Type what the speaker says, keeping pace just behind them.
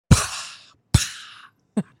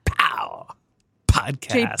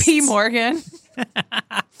Podcasts. JP Morgan.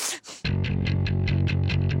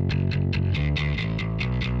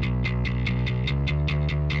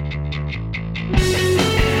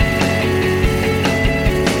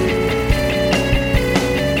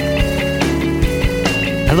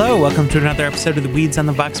 Hello, welcome to another episode of the Weeds on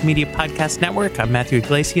the Vox Media Podcast Network. I'm Matthew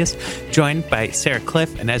Iglesias, joined by Sarah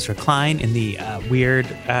Cliff and Ezra Klein in the weird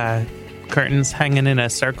curtains hanging in a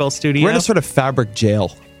circle studio. We're in a sort of fabric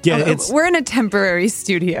jail. Yeah, We're in a temporary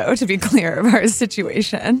studio, to be clear of our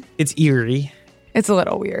situation. It's eerie. It's a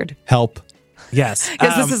little weird. Help. Yes,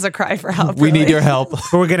 Because this is a cry for help. We need really. your help. But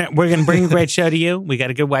we're gonna bring a great show to you. We got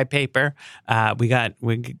a good white paper.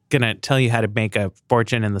 We're gonna tell you how to make a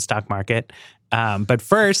fortune in the stock market. But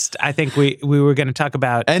first, I think we were going to talk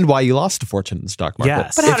about And why you lost a fortune in the stock market.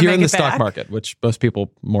 Yes. But how If to you're in make the it stock back. market, which most people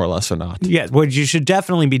more or less are not. Yeah, what you should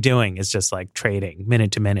definitely be doing is just like trading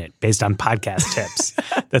minute to minute based on podcast tips.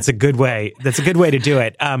 That's a good way. That's a good way to do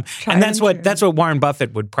it. And that's what Warren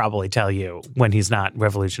Buffett would probably tell you when he's not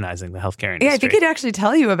revolutionizing the healthcare industry. Yeah, I think he'd actually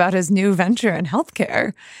tell you about his new venture in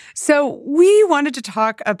healthcare. So we wanted to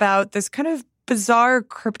talk about this kind of bizarre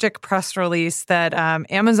cryptic press release that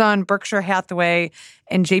Amazon, Berkshire Hathaway,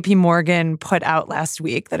 and JP Morgan put out last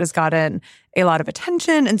week that has gotten a lot of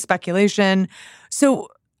attention and speculation. So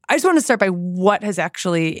I just want to start by what has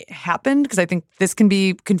actually happened, because I think this can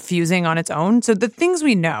be confusing on its own. So the things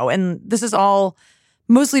we know, and this is all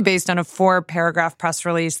mostly based on a 4-paragraph press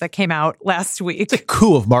release that came out last week. It's a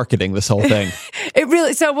coup of marketing, this whole thing.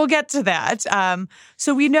 So we'll get to that.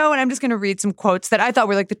 So we know, and I'm just going to read some quotes that I thought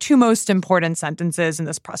were like the two most important sentences in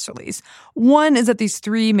this press release. One is that these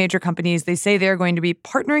 3 major companies, they say they're going to be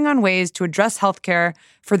partnering on ways to address healthcare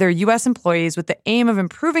for their U.S. employees with the aim of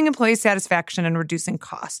improving employee satisfaction and reducing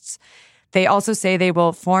costs. They also say they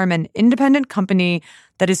will form an independent company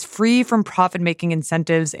that is free from profit-making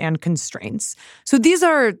incentives and constraints. So these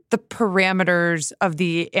are the parameters of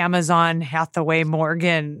the Amazon, Hathaway,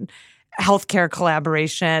 Morgan healthcare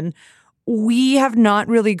collaboration. We have not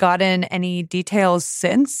really gotten any details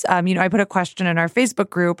since. I put a question in our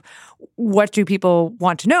Facebook group, what do people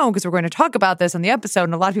want to know? Because we're going to talk about this on the episode.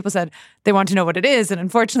 And a lot of people said they want to know what it is. And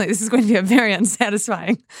unfortunately, this is going to be a very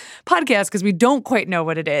unsatisfying podcast because we don't quite know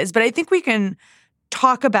what it is. But I think we can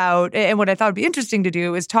talk about, and what I thought would be interesting to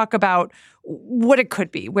do is talk about what it could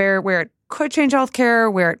be, where it could change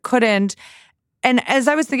healthcare, where it couldn't. And as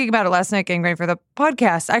I was thinking about it last night, getting ready for the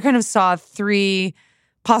podcast, I kind of saw 3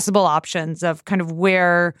 possible options of kind of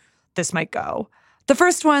where this might go. The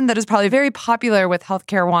first one that is probably very popular with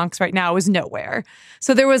healthcare wonks right now is nowhere.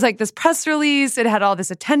 So there was like this press release. It had all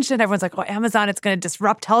this attention. Everyone's like, oh, Amazon, it's going to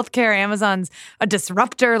disrupt healthcare. Amazon's a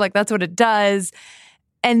disruptor. Like that's what it does.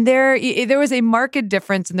 And there was a marked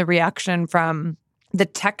difference in the reaction from the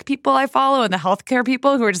tech people I follow and the healthcare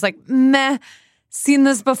people who are just like, meh, seen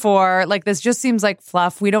this before. Like this just seems like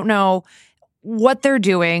fluff. We don't know what they're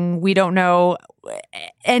doing. We don't know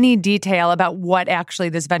any detail about what actually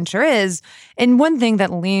this venture is. And one thing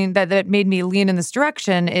that made me lean in this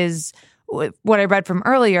direction is what I read from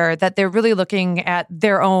earlier, that they're really looking at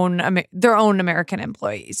their own American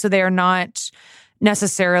employees. So they are not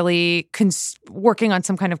necessarily working on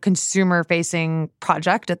some kind of consumer-facing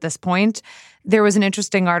project at this point. There was an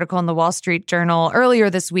interesting article in the Wall Street Journal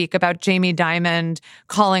earlier this week about Jamie Dimon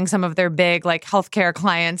calling some of their big like healthcare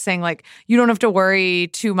clients, saying like, you don't have to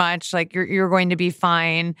worry too much, like you're going to be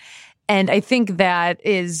fine. And I think that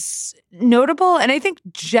is notable. And I think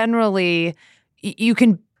generally you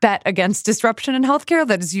can bet against disruption in healthcare.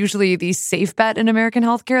 That is usually the safe bet in American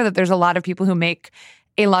healthcare, that there's a lot of people who make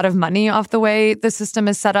a lot of money off the way the system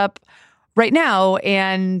is set up right now.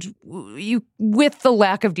 And with the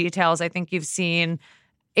lack of details, I think you've seen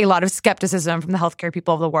a lot of skepticism from the healthcare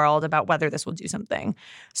people of the world about whether this will do something.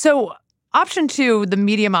 So option 2, the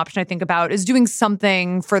medium option I think about, is doing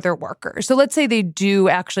something for their workers. So let's say they do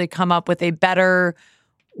actually come up with a better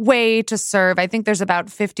way to serve. I think there's about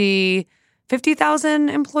 50,000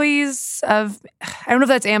 employees of, I don't know if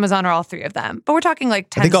that's Amazon or all 3 of them, but we're talking like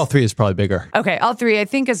 10. I think all 3 is probably bigger. Okay, all 3 I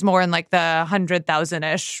think is more in like the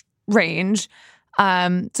 100,000-ish range.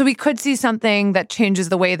 So we could see something that changes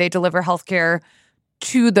the way they deliver healthcare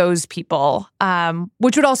to those people,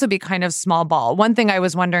 which would also be kind of small ball. One thing I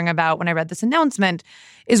was wondering about when I read this announcement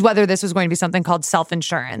is whether this was going to be something called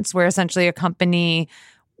self-insurance, where essentially a company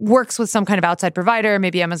works with some kind of outside provider.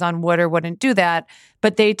 Maybe Amazon would or wouldn't do that,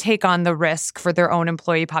 but they take on the risk for their own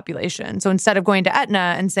employee population. So instead of going to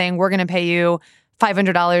Aetna and saying, we're going to pay you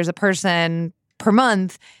 $500 a person per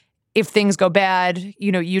month, if things go bad,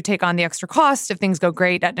 you take on the extra cost. If things go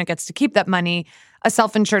great, Aetna gets to keep that money. a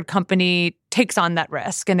self-insured company takes on that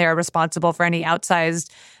risk and they're responsible for any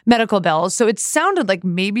outsized medical bills. So it sounded like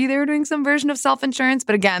maybe they were doing some version of self-insurance,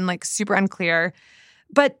 but again, like super unclear.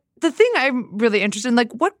 But the thing I'm really interested in,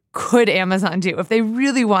 like, what could Amazon do if they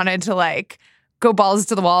really wanted to like go balls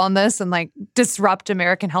to the wall on this and like disrupt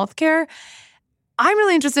American healthcare? I'm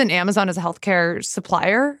really interested in Amazon as a healthcare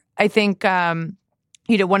supplier. I think, one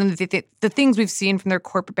of the things we've seen from their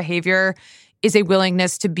corporate behavior is a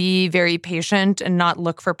willingness to be very patient and not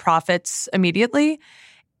look for profits immediately.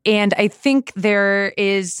 And I think there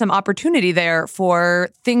is some opportunity there for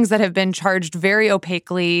things that have been charged very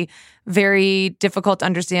opaquely, very difficult to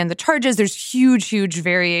understand the charges. There's huge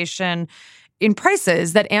variation in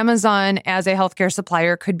prices that Amazon as a healthcare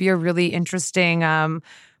supplier could be a really interesting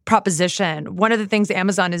proposition. One of the things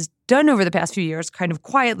Amazon has done over the past few years, kind of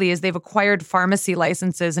quietly, is they've acquired pharmacy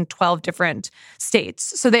licenses in 12 different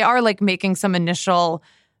states. So they are like making some initial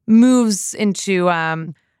moves into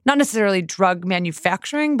not necessarily drug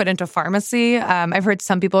manufacturing, but into pharmacy. I've heard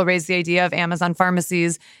some people raise the idea of Amazon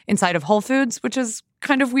pharmacies inside of Whole Foods, which is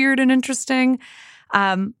kind of weird and interesting.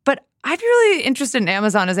 But I'd be really interested in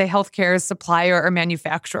Amazon as a healthcare supplier or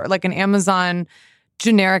manufacturer. Like an Amazon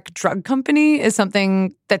generic drug company is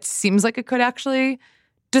something that seems like it could actually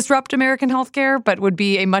disrupt American healthcare, but would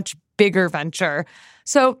be a much bigger venture.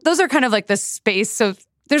 So those are kind of like the space. So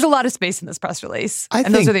there's a lot of space in this press release.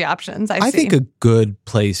 Those are the options I see. I think a good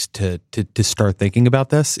place to start thinking about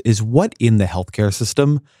this is what in the healthcare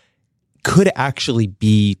system could actually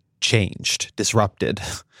be changed, disrupted,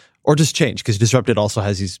 or just changed, because disrupted also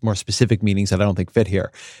has these more specific meanings that I don't think fit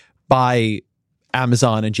here, by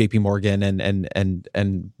Amazon and JP Morgan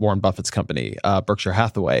and Warren Buffett's company, Berkshire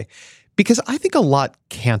Hathaway, because I think a lot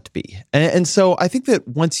can't be. And so I think that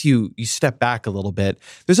once you step back a little bit,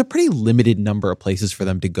 there's a pretty limited number of places for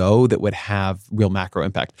them to go that would have real macro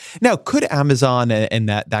impact. Now, could Amazon and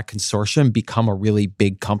that consortium become a really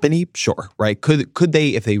big company? Sure, right? Could they,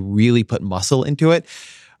 if they really put muscle into it,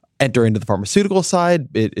 enter into the pharmaceutical side?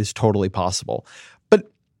 It is totally possible.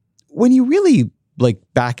 But when you really like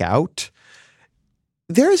back out,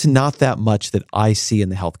 there is not that much that I see in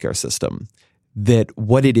the healthcare system that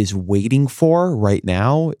what it is waiting for right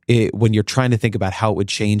now, when you're trying to think about how it would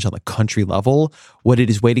change on the country level, what it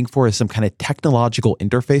is waiting for is some kind of technological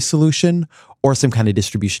interface solution or some kind of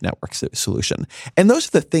distribution network solution. And those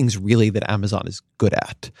are the things really that Amazon is good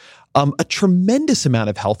at. A tremendous amount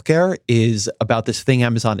of healthcare is about this thing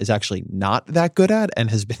Amazon is actually not that good at and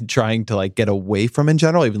has been trying to like get away from in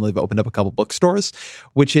general, even though they've opened up a couple bookstores,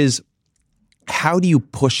 which is, how do you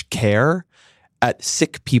push care at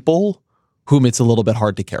sick people whom it's a little bit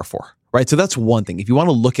hard to care for, right? So that's one thing. If you want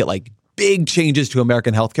to look at like big changes to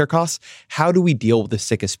American healthcare costs, how do we deal with the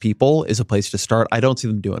sickest people is a place to start. I don't see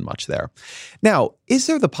them doing much there. Now, is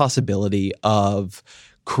there the possibility of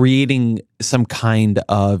creating some kind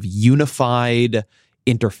of unified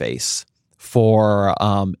interface for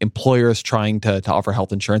employers trying to offer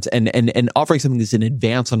health insurance and offering something that's an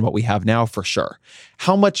advance on what we have now? For sure.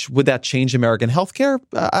 How much would that change American healthcare?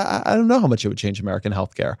 I don't know how much it would change American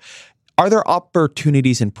healthcare. Are there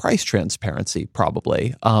opportunities in price transparency?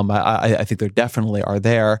 Probably. I think there definitely are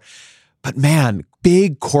there. But man,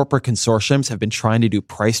 big corporate consortiums have been trying to do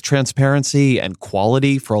price transparency and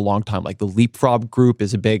quality for a long time. Like the Leapfrog Group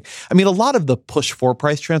is a lot of the push for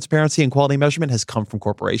price transparency and quality measurement has come from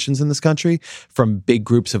corporations in this country, from big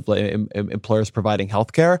groups of employers providing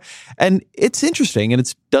healthcare. And it's interesting and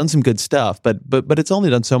it's done some good stuff, but it's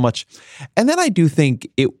only done so much. And then I do think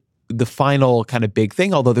the final kind of big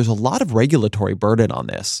thing, although there's a lot of regulatory burden on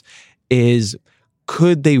this, is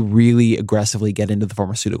could they really aggressively get into the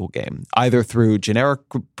pharmaceutical game, either through generic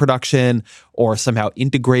production or somehow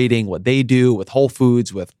integrating what they do with Whole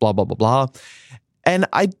Foods, with blah, blah, blah, blah. And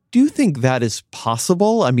I do think that is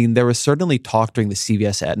possible. I mean, there was certainly talk during the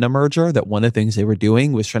CVS-Aetna merger that one of the things they were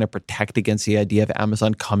doing was trying to protect against the idea of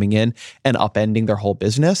Amazon coming in and upending their whole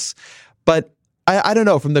business. But I don't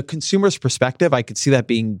know. From the consumer's perspective, I could see that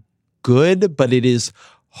being good, but it is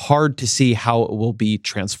hard to see how it will be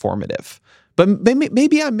transformative. But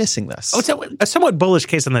maybe I'm missing this. So a somewhat bullish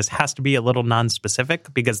case on this has to be a little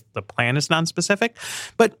non-specific because the plan is non-specific.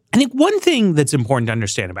 But I think one thing that's important to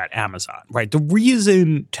understand about Amazon, right? The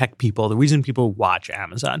reason people watch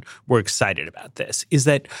Amazon, were excited about this, is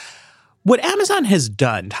that what Amazon has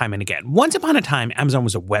done time and again, once upon a time, Amazon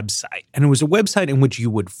was a website, and it was a website in which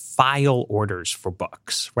you would file orders for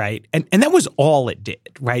books, right? And that was all it did,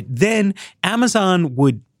 right? Then Amazon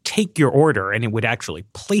would take your order and it would actually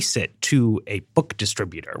place it to a book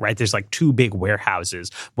distributor, right? There's like two big warehouses.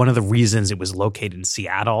 One of the reasons it was located in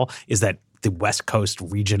Seattle is that the West Coast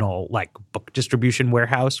regional like book distribution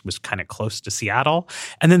warehouse was kind of close to Seattle.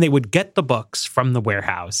 And then they would get the books from the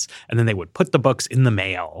warehouse, and then they would put the books in the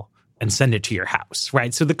mail and send it to your house,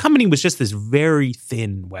 right? So the company was just this very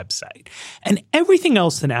thin website. And everything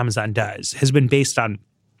else that Amazon does has been based on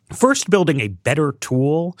first building a better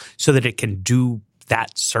tool so that it can do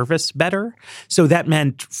that service better. So that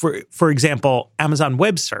meant, for example, Amazon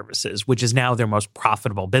Web Services, which is now their most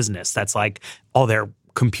profitable business. That's like all their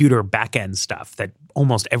computer backend stuff that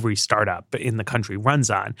almost every startup in the country runs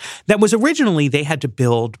on. That was originally they had to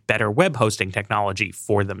build better web hosting technology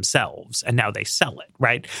for themselves, and now they sell it,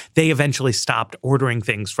 right? They eventually stopped ordering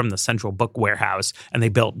things from the central book warehouse, and they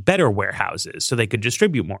built better warehouses so they could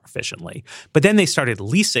distribute more efficiently. But then they started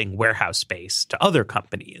leasing warehouse space to other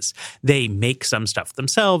companies. They make some stuff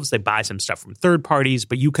themselves, they buy some stuff from third parties,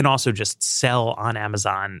 but you can also just sell on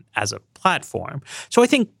Amazon as a platform. So I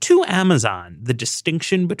think to Amazon, the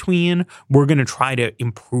distinction between we're going to try to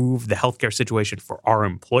improve the healthcare situation for our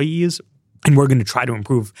employees and we're going to try to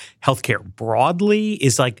improve healthcare broadly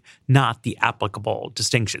is like not the applicable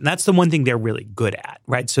distinction. That's the one thing they're really good at,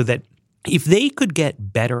 right? So that if they could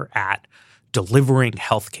get better at delivering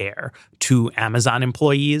healthcare to Amazon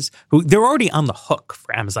employees, who they're already on the hook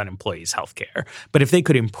for Amazon employees' healthcare, but if they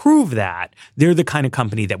could improve that, they're the kind of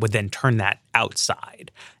company that would then turn that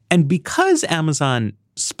outside. And because Amazon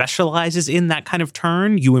specializes in that kind of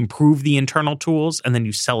turn, you improve the internal tools and then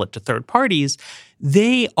you sell it to third parties,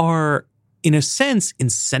 they are, in a sense,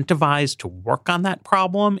 incentivized to work on that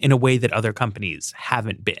problem in a way that other companies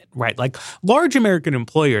haven't been, right? Like large American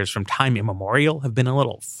employers from time immemorial have been a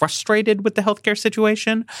little frustrated with the healthcare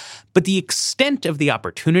situation, but the extent of the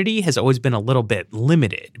opportunity has always been a little bit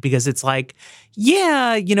limited because it's like,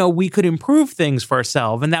 yeah, you know, we could improve things for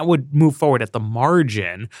ourselves and that would move forward at the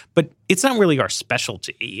margin, but it's not really our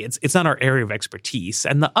specialty. It's not our area of expertise.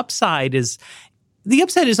 And the upside is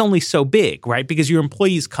only so big, right? Because your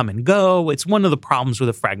employees come and go. It's one of the problems with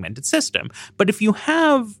a fragmented system. But if you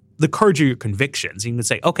have the courage of your convictions, you can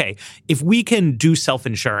say, okay, if we can do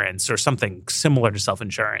self-insurance or something similar to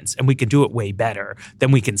self-insurance and we can do it way better,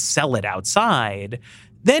 then we can sell it outside,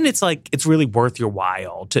 then it's like it's really worth your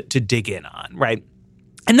while to dig in on, right?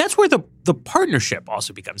 And that's where the partnership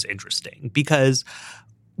also becomes interesting because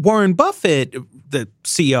Warren Buffett, the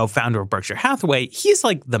CEO, founder of Berkshire Hathaway, he's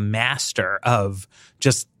like the master of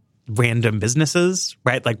just random businesses,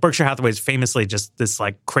 right? Like Berkshire Hathaway is famously just this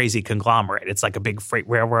like crazy conglomerate. It's like a big freight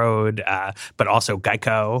railroad, but also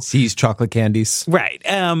Geico. Sees chocolate candies. Right.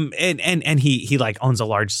 And he like owns a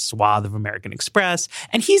large swath of American Express.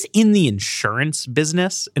 And he's in the insurance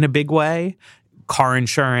business in a big way. Car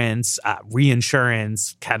insurance,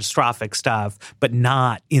 reinsurance, catastrophic stuff, but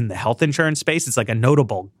not in the health insurance space. It's like a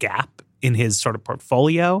notable gap in his sort of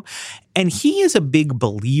portfolio. And he is a big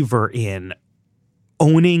believer in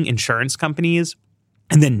owning insurance companies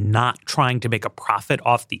and then not trying to make a profit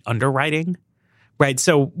off the underwriting. Right.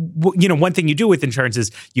 So, you know, one thing you do with insurance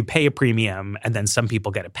is you pay a premium and then some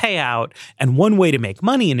people get a payout. And one way to make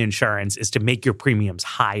money in insurance is to make your premiums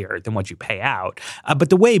higher than what you pay out.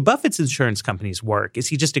 But the way Buffett's insurance companies work is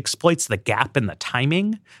he just exploits the gap in the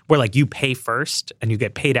timing where like you pay first and you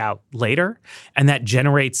get paid out later. And that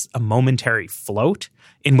generates a momentary float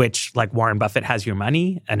in which like Warren Buffett has your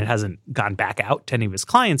money and it hasn't gone back out to any of his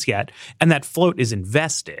clients yet. And that float is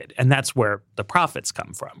invested. And that's where the profits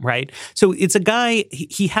come from, right? So it's a guy,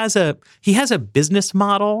 he has a business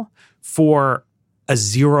model for a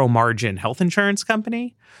zero margin health insurance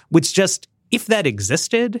company, which just, if that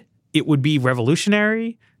existed, it would be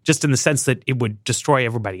revolutionary just in the sense that it would destroy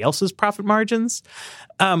everybody else's profit margins.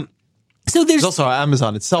 So there's also how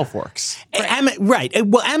Amazon itself works. Right.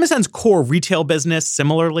 Well, Amazon's core retail business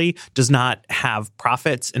similarly does not have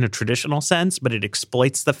profits in a traditional sense, but it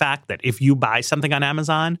exploits the fact that if you buy something on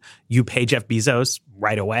Amazon, you pay Jeff Bezos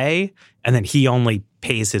right away, and then he only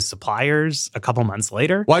pays his suppliers a couple months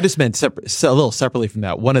later. Well, I just meant a little separately from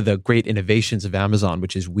that. One of the great innovations of Amazon,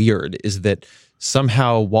 which is weird, is that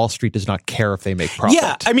somehow Wall Street does not care if they make profit.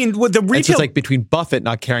 Yeah, I mean, with the retail, and so it's like between Buffett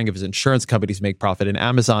not caring if his insurance companies make profit and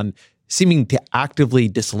Amazon seeming to actively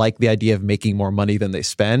dislike the idea of making more money than they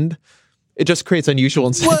spend, it just creates unusual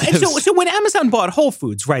incentives. Well, so when Amazon bought Whole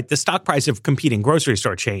Foods, right, the stock price of competing grocery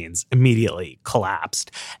store chains immediately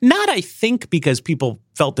collapsed. Not, I think, because people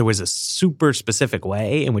felt there was a super specific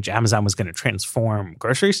way in which Amazon was going to transform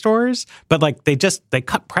grocery stores, but like they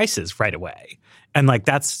cut prices right away. And like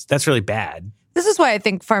that's really bad. This is why I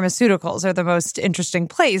think pharmaceuticals are the most interesting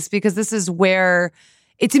place, because this is where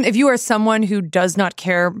if you are someone who does not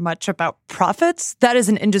care much about profits, that is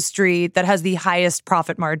an industry that has the highest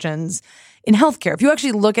profit margins in healthcare. If you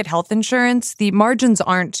actually look at health insurance, the margins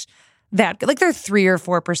aren't that like they're 3 or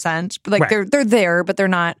 4%. Like they're there, but they're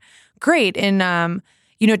not great. And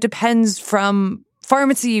it depends from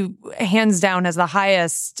pharmacy hands down has the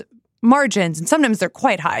highest margins, and sometimes they're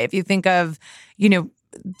quite high. If you think of,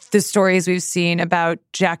 the stories we've seen about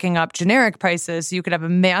jacking up generic prices, you could have a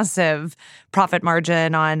massive profit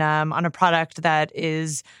margin on a product that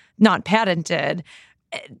is not patented.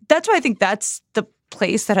 That's why I think that's the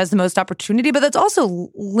place that has the most opportunity, but that's also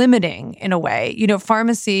limiting in a way.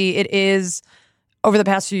 Pharmacy, it is, over the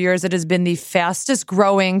past few years, it has been the fastest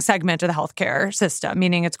growing segment of the healthcare system,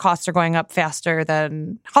 meaning its costs are going up faster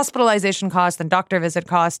than hospitalization costs, than doctor visit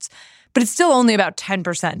costs. But it's still only about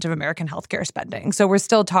 10% of American healthcare spending. So we're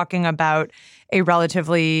still talking about a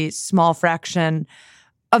relatively small fraction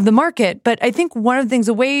of the market. But I think one of the things,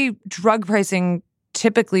 the way drug pricing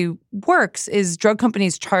typically works is drug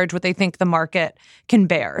companies charge what they think the market can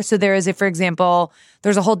bear. So there is for example,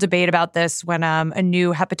 there's a whole debate about this when a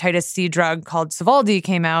new hepatitis C drug called Sovaldi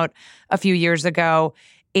came out a few years ago.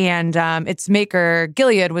 And its maker,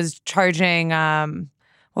 Gilead, was charging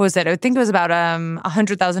what was it? I think it was about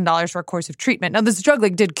 $100,000 for a course of treatment. Now, this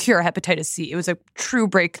drug did cure hepatitis C. It was a true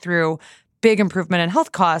breakthrough, big improvement in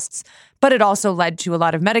health costs, but it also led to a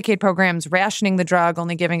lot of Medicaid programs rationing the drug,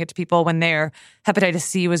 only giving it to people when their hepatitis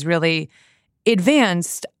C was really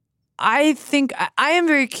advanced. I think I am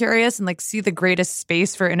very curious and see the greatest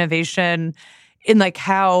space for innovation in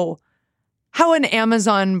how an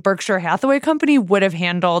Amazon Berkshire Hathaway company would have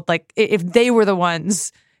handled if they were the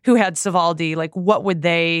ones who had Sovaldi, what would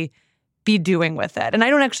they be doing with it? And I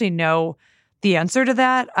don't actually know the answer to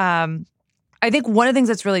that. I think one of the things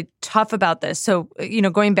that's really tough about this, so,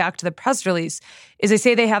 going back to the press release, is they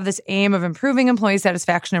say they have this aim of improving employee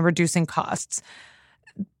satisfaction and reducing costs.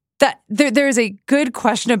 That there is a good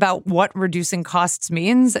question about what reducing costs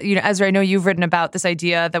means. Ezra, I know you've written about this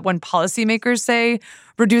idea that when policymakers say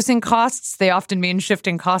reducing costs, they often mean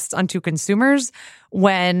shifting costs onto consumers.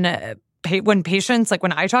 When patients,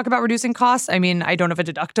 when I talk about reducing costs, I mean, I don't have a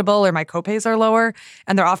deductible or my copays are lower,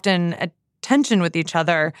 and they're often at tension with each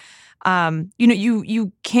other.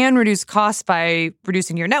 You can reduce costs by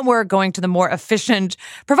reducing your network, going to the more efficient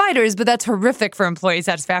providers, but that's horrific for employee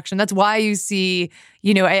satisfaction. That's why you see,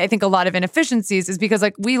 I think a lot of inefficiencies is because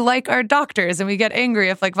we like our doctors and we get angry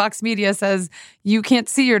if Vox Media says you can't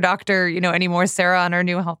see your doctor, anymore, Sarah, on our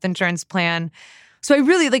new health insurance plan. So I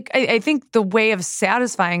really I think the way of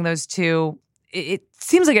satisfying those two, it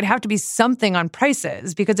seems like it'd have to be something on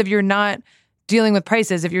prices, because if you're not dealing with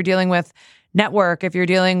prices, if you're dealing with network, if you're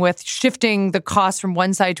dealing with shifting the cost from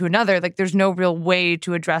one side to another, there's no real way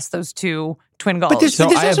to address those two twin goals.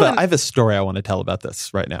 But I have a story I want to tell about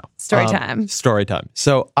this right now. Story time.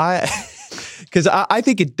 So because I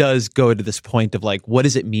think it does go to this point of what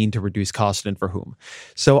does it mean to reduce cost and for whom?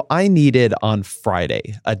 So I needed on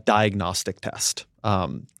Friday a diagnostic test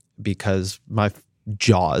because my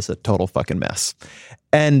jaw is a total fucking mess.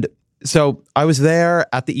 And so I was there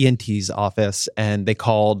at the ENT's office and they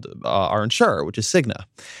called our insurer, which is Cigna.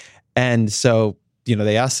 And so,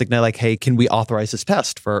 they asked Cigna, hey, can we authorize this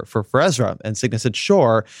test for Ezra? And Cigna said,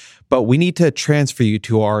 sure, but we need to transfer you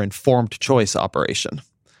to our informed choice operation.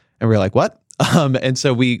 And we were like, what? And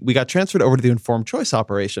so we got transferred over to the informed choice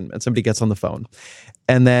operation, and somebody gets on the phone.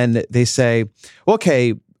 And then they say, well,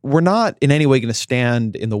 okay, we're not in any way going to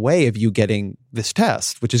stand in the way of you getting this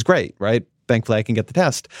test, which is great, right? Thankfully, I can get the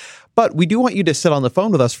test. But we do want you to sit on the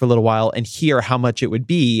phone with us for a little while and hear how much it would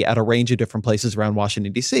be at a range of different places around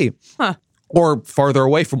Washington, D.C. Or farther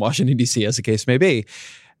away from Washington, D.C., as the case may be.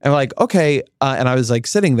 And we're like, okay. And I was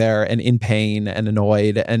sitting there and in pain and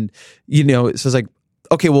annoyed. And, so it's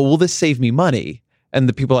okay, well, will this save me money? And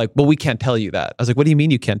the people are like, well, we can't tell you that. I was like, what do you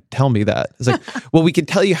mean you can't tell me that? It's well, we can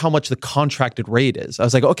tell you how much the contracted rate is. I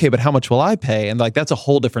was like, okay, but how much will I pay? And that's a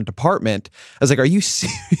whole different department. I was like, are you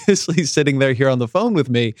seriously sitting here on the phone with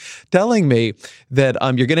me telling me that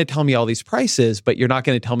you're going to tell me all these prices, but you're not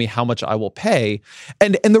going to tell me how much I will pay?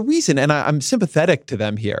 And the reason, and I'm sympathetic to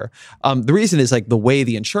them here, the reason is the way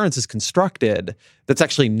the insurance is constructed, that's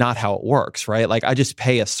actually not how it works, right? I just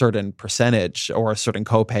pay a certain percentage or a certain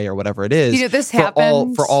copay or whatever it is. This happens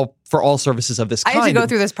for all services of this kind. I had to go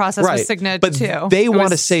through this process with Cigna too. But they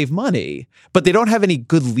want to save money, but they don't have any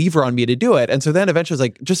good lever on me to do it. And so then eventually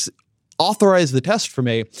it's just authorize the test for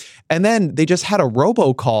me. And then they just had a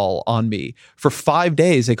robocall on me for 5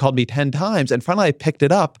 days. They called me 10 times. And finally I picked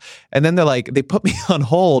it up. And then they put me on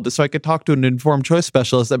hold so I could talk to an informed choice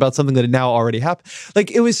specialist about something that had now already happened.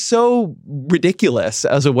 It was so ridiculous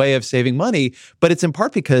as a way of saving money, but it's in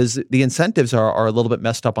part because the incentives are a little bit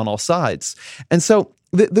messed up on all sides. And so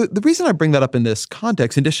the reason I bring that up in this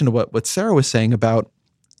context, in addition to what Sarah was saying about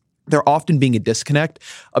there often being a disconnect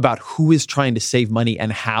about who is trying to save money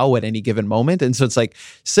and how at any given moment. And so it's like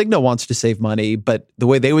Cigna wants to save money, but the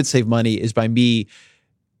way they would save money is by me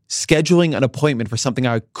scheduling an appointment for something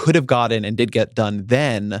I could have gotten and did get done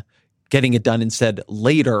then, getting it done instead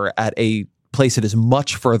later at a place that is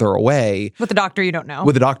much further away. With a doctor you don't know.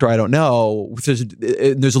 With a doctor I don't know.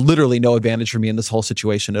 There's literally no advantage for me in this whole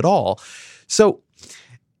situation at all. So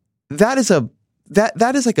that is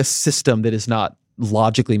like a system that is not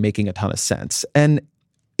logically making a ton of sense. And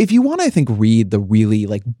if you want to, I think, read the really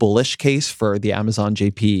like bullish case for the Amazon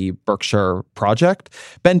JP Berkshire project,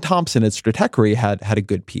 Ben Thompson at Stratechery had a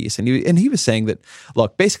good piece. And he was saying that,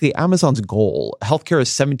 look, basically Amazon's goal, healthcare is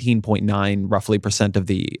 17.9 roughly % of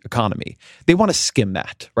the economy. They want to skim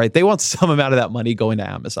that, right? They want some amount of that money going to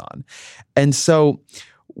Amazon. And so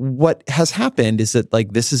what has happened is that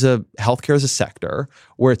like this is healthcare as a sector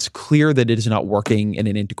where it's clear that it is not working in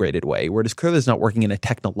an integrated way, where it is clear that it's not working in a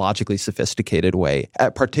technologically sophisticated way,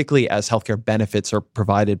 particularly as healthcare benefits are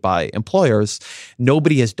provided by employers.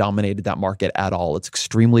 Nobody has dominated that market at all. It's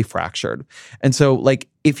extremely fractured. And so like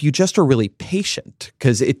if you just are really patient,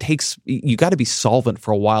 because you got to be solvent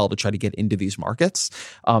for a while to try to get into these markets.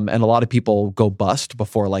 And a lot of people go bust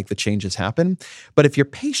before like the changes happen. But if you're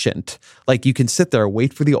patient, like you can sit there,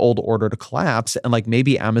 wait for the old order to collapse. And like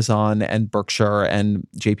maybe Amazon and Berkshire and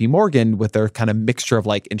JP Morgan with their kind of mixture of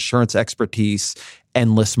like insurance expertise,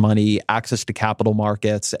 endless money, access to capital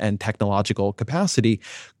markets, and technological capacity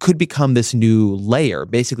could become this new layer,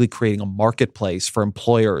 basically creating a marketplace for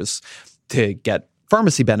employers to get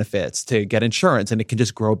pharmacy benefits, to get insurance, and it can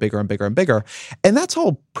just grow bigger and bigger and bigger. And that's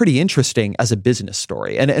all pretty interesting as a business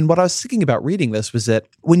story. And what I was thinking about reading this was that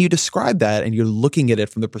when you describe that and you're looking at it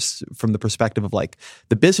from the perspective of like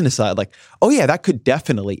the business side, like, oh yeah, that could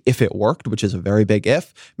definitely, if it worked, which is a very big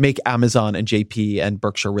if, make Amazon and JP and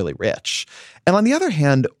Berkshire really rich. And on the other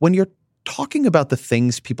hand, when you're talking about the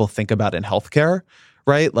things people think about in healthcare,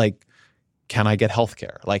 right? Like, can I get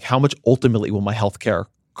healthcare? Like, how much ultimately will my healthcare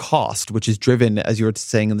cost, which is driven, as you were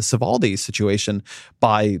saying in the Sovaldi situation,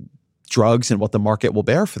 by drugs and what the market will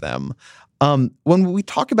bear for them. When we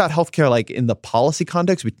talk about healthcare, like in the policy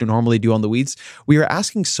context, we normally do on the weeds, we are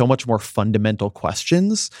asking so much more fundamental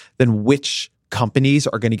questions than which companies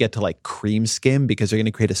are going to get to like cream skim because they're going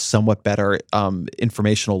to create a somewhat better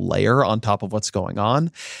informational layer on top of what's going on.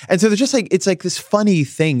 And so there's just like, it's like this funny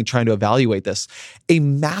thing trying to evaluate this. A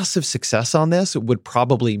massive success on this would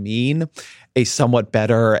probably mean a somewhat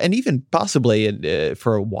better, and even possibly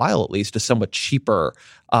for a while at least, a somewhat cheaper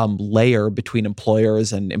layer between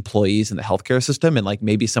employers and employees in the healthcare system, and like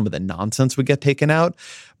maybe some of the nonsense would get taken out.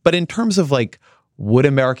 But in terms of like, would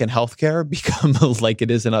American healthcare become like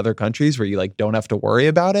it is in other countries where you like don't have to worry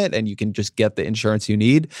about it and you can just get the insurance you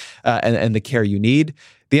need and the care you need?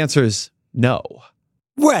 The answer is no.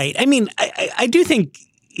 Right. I mean, I do think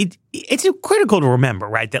it's critical to remember,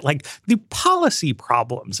 right, that like the policy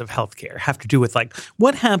problems of healthcare have to do with like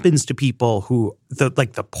what happens to people who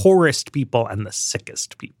the poorest people and the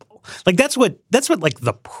sickest people. Like that's what like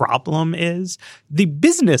the problem is. The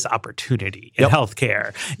business opportunity in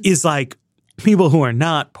healthcare is like people who are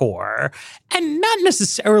not poor and not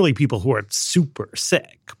necessarily people who are super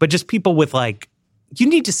sick, but just people with like, you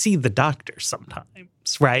need to see the doctor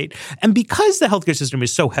sometimes, right? And because the healthcare system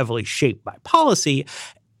is so heavily shaped by policy,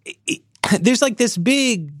 there's like this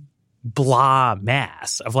big blah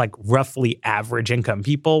mass of like roughly average income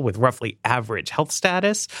people with roughly average health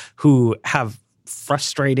status who have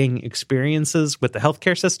frustrating experiences with the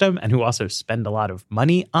healthcare system and who also spend a lot of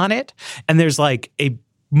money on it. And there's like a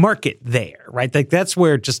market there, right? Like that's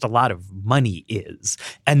where just a lot of money is.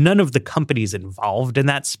 And none of the companies involved in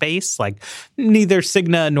that space, like neither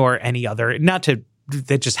Cigna nor any other,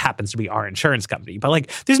 that just happens to be our insurance company. But like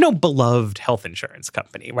there's no beloved health insurance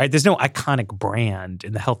company, right? There's no iconic brand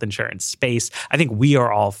in the health insurance space. I think we are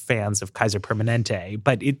all fans of Kaiser Permanente,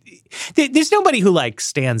 but there's nobody who like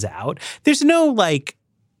stands out. There's no like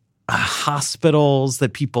hospitals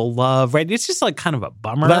that people love, right? It's just like kind of a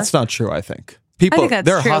bummer. That's not true, I think. I think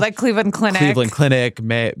that's true. Like Cleveland Clinic.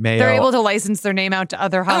 Mayo. They're able to license their name out to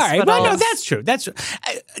other hospitals. All right. Well, no, that's true. That's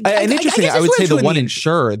and interesting. I would say the one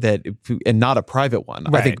insurer that, and not a private one.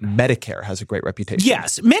 Right. I think Medicare has a great reputation.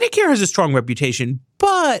 Yes, Medicare has a strong reputation.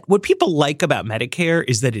 But what people like about Medicare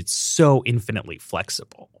is that it's so infinitely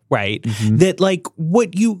flexible, right? Mm-hmm. That like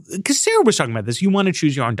because Sarah was talking about this, you want to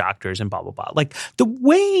choose your own doctors and blah, blah, blah. Like the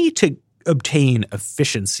way to obtain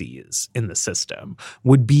efficiencies in the system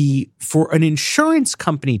would be for an insurance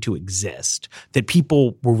company to exist that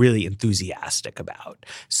people were really enthusiastic about,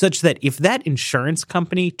 such that if that insurance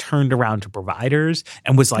company turned around to providers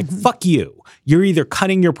and was like, fuck you, you're either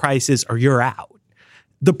cutting your prices or you're out,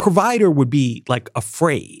 the provider would be like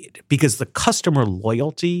afraid because the customer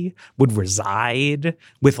loyalty would reside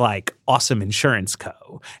with like Awesome Insurance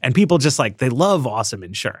Co. And people just like, they love Awesome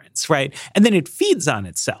Insurance, right? And then it feeds on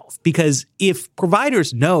itself because if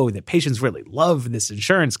providers know that patients really love this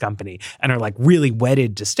insurance company and are like really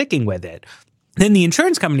wedded to sticking with it, then the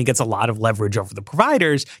insurance company gets a lot of leverage over the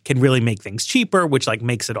providers, can really make things cheaper, which like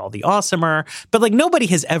makes it all the awesomer. But like nobody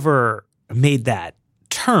has ever made that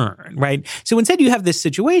turn, right? So instead you have this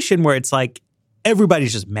situation where it's like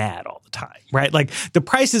everybody's just mad all the time, right? Like the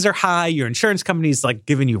prices are high, your insurance company's like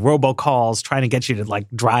giving you robocalls, trying to get you to like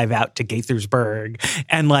drive out to Gaithersburg.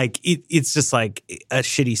 And like it's just like a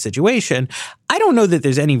shitty situation. I don't know that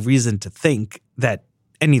there's any reason to think that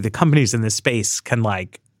any of the companies in this space can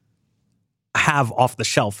like have off the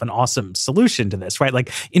shelf an awesome solution to this, right? Like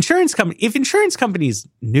if insurance companies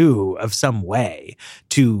knew of some way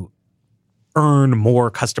to earn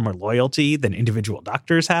more customer loyalty than individual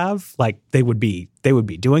doctors have, like they would be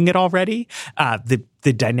doing it already.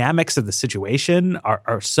 The dynamics of the situation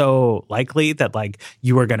are so likely that like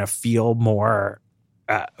you are going to feel more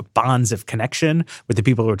bonds of connection with the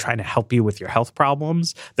people who are trying to help you with your health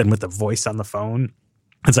problems than with the voice on the phone.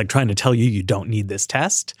 It's like trying to tell you don't need this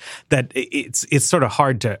test. That it's sort of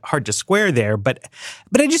hard to square there. But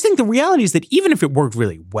I just think the reality is that even if it worked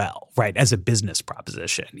really well, right, as a business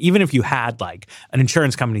proposition, even if you had like an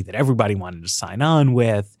insurance company that everybody wanted to sign on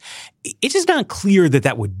with, it's just not clear that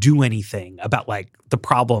that would do anything about like the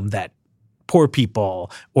problem that poor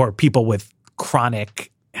people or people with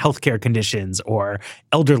chronic healthcare conditions or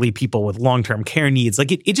elderly people with long-term care needs,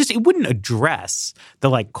 like it wouldn't address the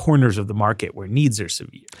like corners of the market where needs are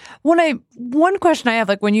severe. One question I have,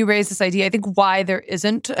 like when you raise this idea, I think why there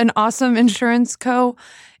isn't an Awesome Insurance Co.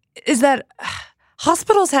 is that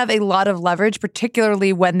hospitals have a lot of leverage,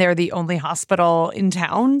 particularly when they're the only hospital in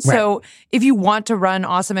town. Right. So if you want to run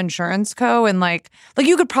Awesome Insurance Co. and like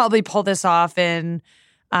you could probably pull this off in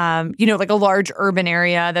like a large urban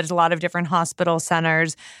area that has a lot of different hospital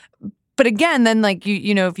centers. But again, then like,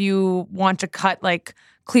 if you want to cut like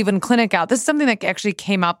Cleveland Clinic out, this is something that actually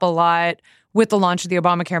came up a lot with the launch of the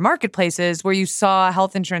Obamacare marketplaces where you saw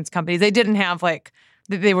health insurance companies. They didn't have like,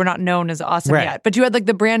 they were not known as awesome yet. But you had like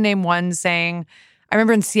the brand name ones saying, I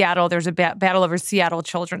remember in Seattle, there was a battle over Seattle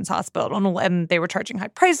Children's Hospital and they were charging high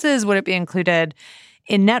prices. Would it be included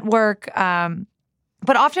in network?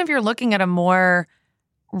 But often if you're looking at a more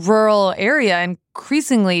rural area,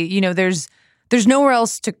 increasingly, there's nowhere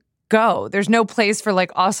else to go. There's no place for like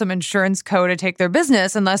Awesome Insurance Co. to take their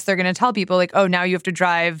business unless they're going to tell people like, oh, now you have to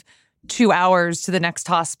drive 2 hours to the next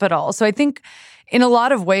hospital. So I think in a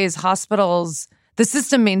lot of ways, hospitals, the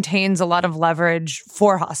system maintains a lot of leverage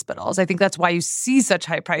for hospitals. I think that's why you see such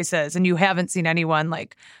high prices and you haven't seen anyone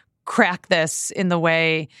like crack this in the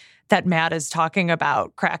way that Matt is talking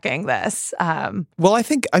about cracking this. Well,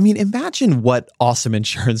 imagine what Awesome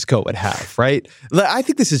Insurance Co. would have, right? I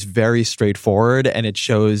think this is very straightforward and it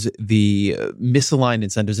shows the misaligned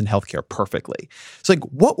incentives in healthcare perfectly. So like,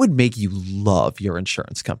 what would make you love your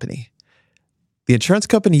insurance company? The insurance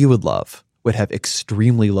company you would love would have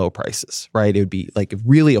extremely low prices, right? It would be like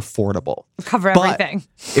really affordable. Cover everything.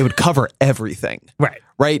 It would cover everything.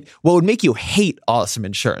 Right? What would make you hate Awesome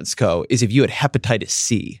Insurance Co. is if you had hepatitis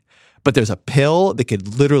C. But there's a pill that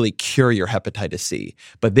could literally cure your hepatitis C,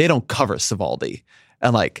 but they don't cover Sovaldi.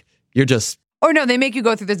 And like, you're just... Or no, they make you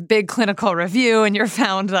go through this big clinical review and you're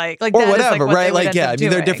found like or that whatever, is like what right? Like, yeah,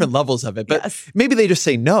 there are different levels of it. But maybe they just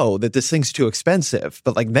say no, that this thing's too expensive.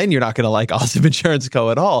 But like, then you're not going to like Awesome Insurance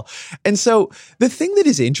Co. at all. And so the thing that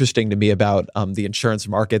is interesting to me about the insurance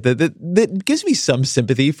market that gives me some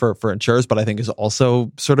sympathy for insurers, but I think is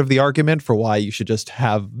also sort of the argument for why you should just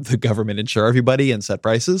have the government insure everybody and set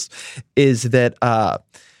prices, is that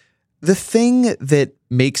the thing that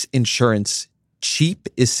makes insurance cheap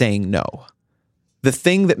is saying no. The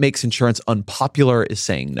thing that makes insurance unpopular is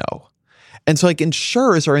saying no. And so like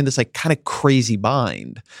insurers are in this like kind of crazy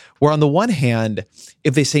bind where on the one hand,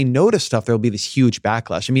 if they say no to stuff, there'll be this huge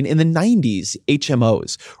backlash. I mean, in the 90s,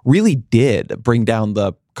 HMOs really did bring down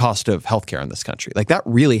the cost of healthcare in this country. Like that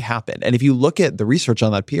really happened. And if you look at the research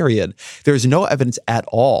on that period, there's no evidence at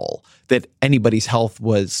all that anybody's health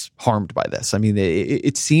was harmed by this. I mean,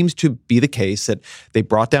 it seems to be the case that they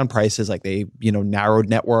brought down prices, like they, narrowed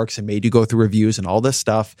networks and made you go through reviews and all this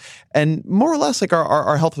stuff. And more or less like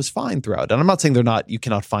our health was fine throughout. And I'm not saying you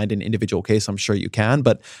cannot find an individual case. I'm sure you can,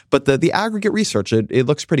 but the aggregate research, it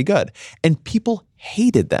looks pretty good. And people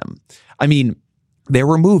hated them. I mean, there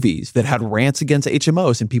were movies that had rants against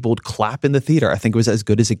HMOs and people would clap in the theater. I think it was As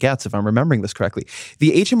Good as It Gets, if I'm remembering this correctly.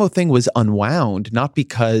 The HMO thing was unwound, not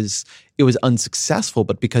because it was unsuccessful,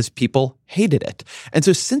 but because people hated it. And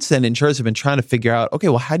so since then, insurers have been trying to figure out, okay,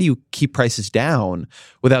 well, how do you keep prices down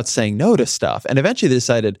without saying no to stuff? And eventually they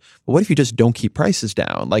decided, well, what if you just don't keep prices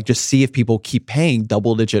down? Like just see if people keep paying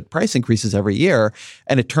double-digit price increases every year.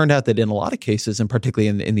 And it turned out that in a lot of cases, and particularly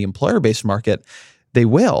in the employer-based market, they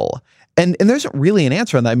will. And there isn't really an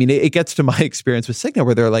answer on that. I mean, it gets to my experience with Cigna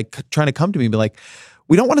where they're like trying to come to me and be like,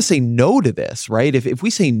 we don't want to say no to this, right? If we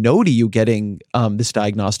say no to you getting this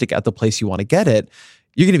diagnostic at the place you want to get it,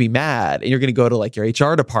 you're going to be mad and you're going to go to like your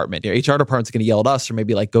HR department. Your HR department's going to yell at us or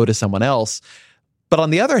maybe like go to someone else. But on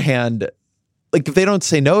the other hand, like if they don't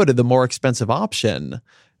say no to the more expensive option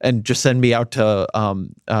and just send me out to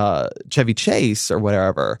Chevy Chase or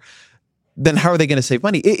whatever, then how are they going to save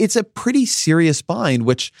money? It's a pretty serious bind,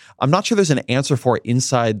 which I'm not sure there's an answer for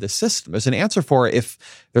inside the system. There's an answer for if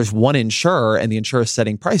there's one insurer and the insurer is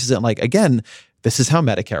setting prices. And like, again, this is how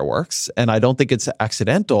Medicare works. And I don't think it's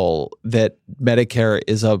accidental that Medicare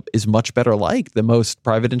is much better like than most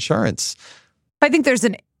private insurance. I think there's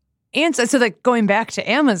an answer. So like going back to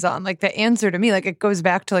Amazon, like the answer to me, like it goes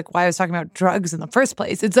back to like why I was talking about drugs in the first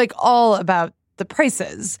place. It's like all about the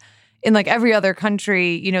prices. In like every other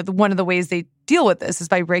country, you know, one of the ways they deal with this is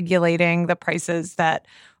by regulating the prices that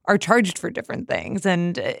are charged for different things.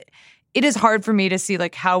 And it is hard for me to see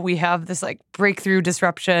like how we have this like breakthrough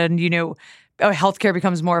disruption, you know, healthcare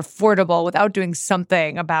becomes more affordable without doing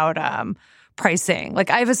something about pricing. Like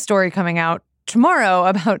I have a story coming out tomorrow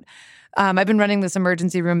about I've been running this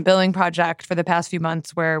emergency room billing project for the past few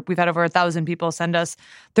months where we've had over 1,000 people send us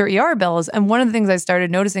their ER bills. And one of the things I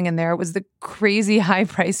started noticing in there was the crazy high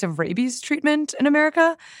price of rabies treatment in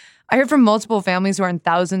America. I heard from multiple families who are in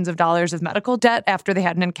thousands of dollars of medical debt after they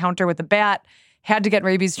had an encounter with a bat, had to get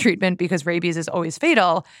rabies treatment because rabies is always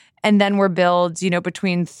fatal, and then were billed, you know,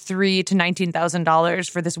 between $3,000 to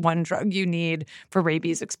 $19,000 for this one drug you need for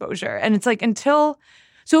rabies exposure. And it's like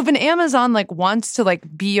So if an Amazon like wants to like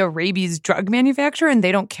be a rabies drug manufacturer and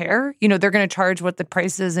they don't care, you know, they're going to charge what the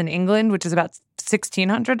price is in England, which is about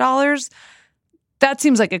 $1,600. That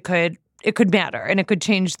seems like it could matter and it could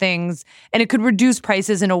change things and it could reduce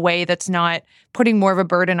prices in a way that's not putting more of a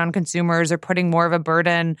burden on consumers or putting more of a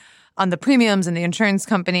burden on the premiums and the insurance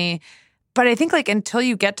company. But I think like until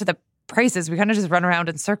you get to the prices, we kind of just run around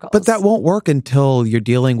in circles. But that won't work until you're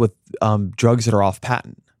dealing with drugs that are off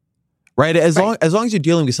patent. Right? As long as you're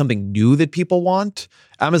dealing with something new that people want,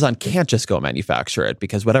 Amazon can't just go manufacture it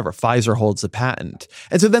because whatever, Pfizer holds the patent.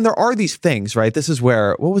 And so then there are these things, right? This is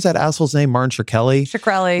where, what was that asshole's name? Martin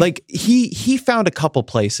Shkreli? Like he found a couple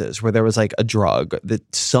places where there was like a drug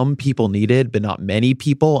that some people needed, but not many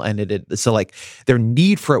people. And so like their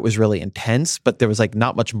need for it was really intense, but there was like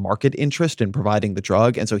not much market interest in providing the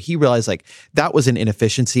drug. And so he realized like that was an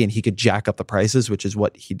inefficiency and he could jack up the prices, which is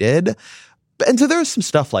what he did. And so there's some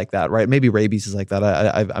stuff like that, right? Maybe rabies is like that.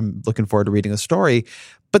 I'm looking forward to reading the story.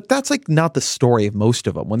 But that's like not the story of most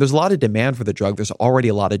of them. When there's a lot of demand for the drug, there's already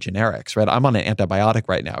a lot of generics, right? I'm on an antibiotic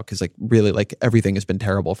right now because like really like everything has been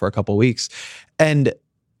terrible for a couple of weeks. And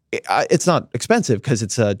it's not expensive because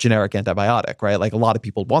it's a generic antibiotic, right? Like a lot of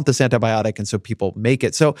people want this antibiotic and so people make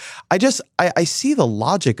it. So I see the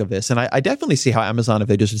logic of this. And I definitely see how Amazon, if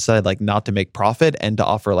they just decide like not to make profit and to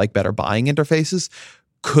offer like better buying interfaces,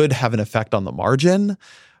 could have an effect on the margin.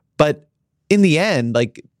 But in the end,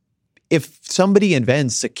 like if somebody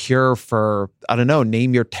invents a cure for, I don't know,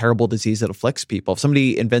 name your terrible disease that afflicts people. If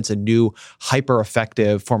somebody invents a new hyper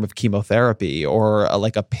effective form of chemotherapy or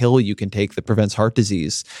like a pill you can take that prevents heart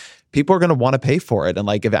disease, people are going to want to pay for it. And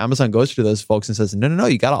like if Amazon goes to those folks and says, no,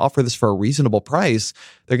 you got to offer this for a reasonable price,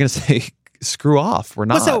 they're going to say, screw off. We're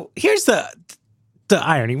not. Well, so here's the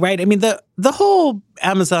irony, right? I mean, the whole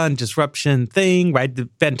Amazon disruption thing, right? The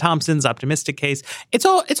Ben Thompson's optimistic case, it's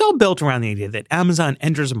all built around the idea that Amazon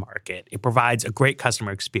enters a market, it provides a great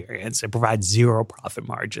customer experience, it provides zero profit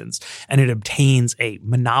margins, and it obtains a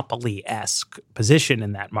monopoly-esque position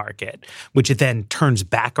in that market, which it then turns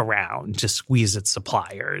back around to squeeze its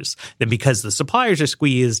suppliers. Then because the suppliers are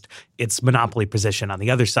squeezed, its monopoly position on the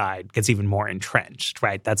other side gets even more entrenched,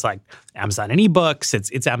 right? That's like Amazon and ebooks,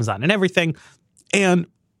 it's Amazon and everything. And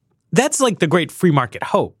that's like the great free market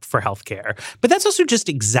hope for healthcare. But that's also just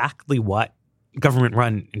exactly what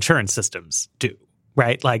government-run insurance systems do,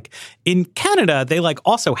 right? Like in Canada, they like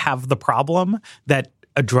also have the problem that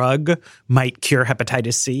a drug might cure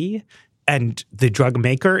hepatitis C. And the drug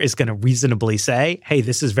maker is going to reasonably say, hey,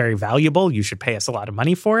 this is very valuable. You should pay us a lot of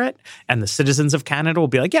money for it. And the citizens of Canada will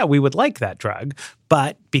be like, yeah, we would like that drug.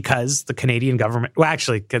 But because the Canadian government, well,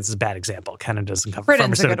 actually, because it's a bad example. Canada doesn't cover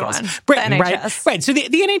Britain's pharmaceuticals. A good one. Britain, the NHS. Right. So the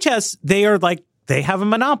NHS, they are like, they have a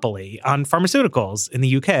monopoly on pharmaceuticals in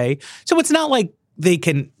the UK. So it's not like they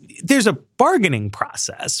can, there's a bargaining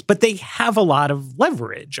process, but they have a lot of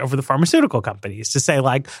leverage over the pharmaceutical companies to say,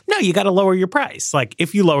 like, no, you got to lower your price. Like,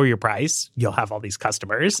 if you lower your price, you'll have all these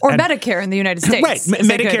customers. Or Medicare in the United States. Right.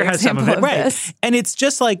 Medicare has some of it. Right. This. And it's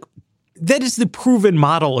just like, that is the proven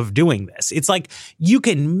model of doing this. It's like you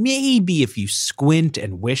can maybe, if you squint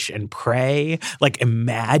and wish and pray, like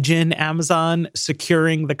imagine Amazon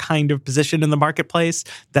securing the kind of position in the marketplace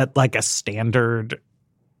that like a standard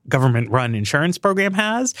government-run insurance program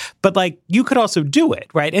has, but like you could also do it,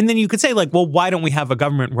 right? And then you could say like, well, why don't we have a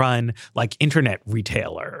government-run like internet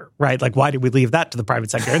retailer, right? Like, why did we leave that to the private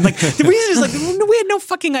sector? And like the reason is like we had no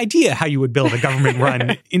fucking idea how you would build a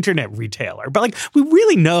government-run internet retailer, but like we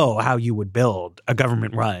really know how you would build a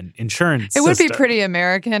government-run insurance. It would be pretty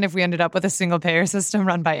American if we ended up with a single-payer system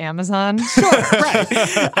run by Amazon. Sure,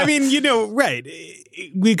 right. I mean, right.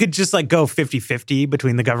 We could just like go 50-50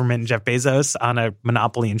 between the government and Jeff Bezos on a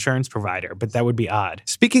monopoly insurance provider, but that would be odd.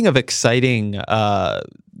 Speaking of exciting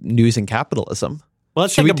news in capitalism, well,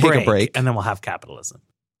 let's take a break and then we'll have capitalism.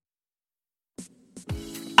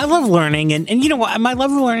 I love learning, and you know what? My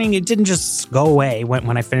love of learning, it didn't just go away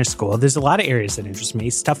when I finished school. There's a lot of areas that interest me,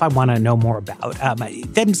 stuff I want to know more about.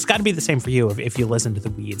 Then it's got to be the same for you if you listen to The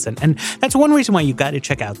Weeds. And that's one reason why you got to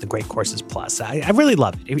check out the Great Courses Plus. I really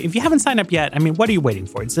love it. If you haven't signed up yet, I mean, what are you waiting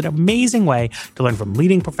for? It's an amazing way to learn from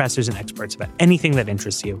leading professors and experts about anything that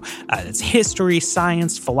interests you. It's history,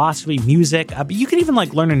 science, philosophy, music. But you can even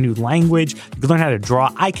like learn a new language. You can learn how to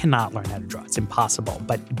draw. I cannot learn how to draw. It's impossible.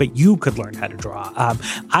 But you could learn how to draw.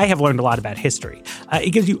 I have learned a lot about history.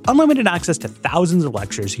 It gives you unlimited access to thousands of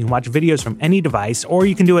lectures. You can watch videos from any device, or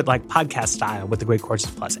you can do it like podcast style with the Great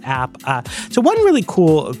Courses Plus app. So one really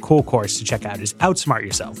cool course to check out is Outsmart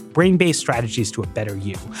Yourself, Brain-Based Strategies to a Better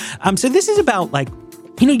You. So this is about like,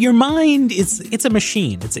 you know, your mind, it's a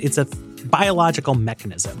machine. It's a biological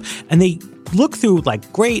mechanism. And they look through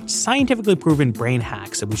like great scientifically proven brain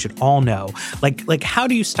hacks that we should all know. Like how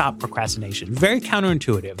do you stop procrastination? Very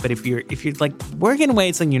counterintuitive, but if you're like working away,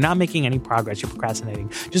 it's like you're not making any progress, you're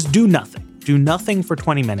procrastinating. Just do nothing. Do nothing for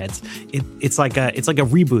 20 minutes. It's like a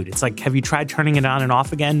reboot. It's like, have you tried turning it on and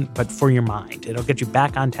off again, but for your mind? It'll get you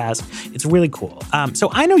back on task. It's really cool. So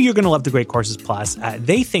I know you're going to love the Great Courses Plus.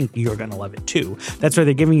 They think you're going to love it too. That's why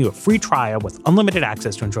they're giving you a free trial with unlimited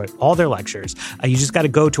access to enjoy all their lectures. You just got to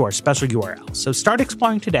go to our special URL. So start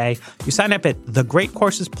exploring today. You sign up at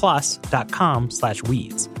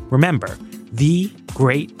thegreatcoursesplus.com/weeds. Remember,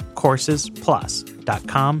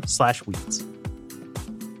 thegreatcoursesplus.com/weeds.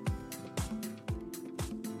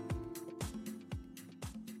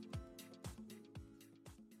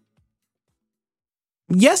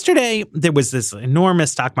 Yesterday, there was this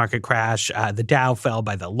enormous stock market crash. The Dow fell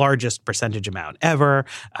by the largest percentage amount ever.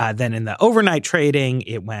 Then in the overnight trading,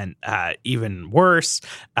 it went even worse,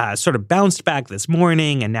 sort of bounced back this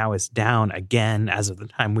morning, and now is down again as of the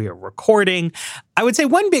time we are recording. I would say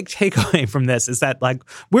one big takeaway from this is that, like,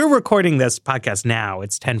 we're recording this podcast now.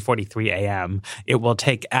 It's 10:43 a.m. It will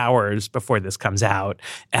take hours before this comes out.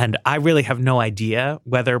 And I really have no idea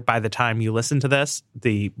whether by the time you listen to this,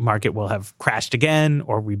 the market will have crashed again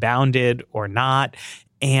or rebounded or not.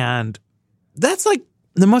 And that's like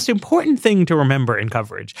the most important thing to remember in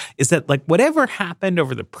coverage is that, like, whatever happened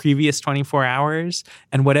over the previous 24 hours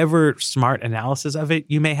and whatever smart analysis of it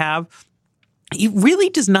you may have, it really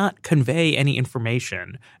does not convey any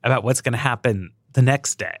information about what's going to happen the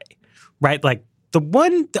next day, right? Like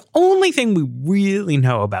the only thing we really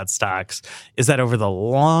know about stocks is that over the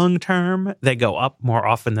long term, they go up more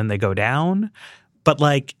often than they go down. But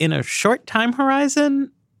like in a short time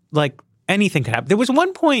horizon, like anything could happen. There was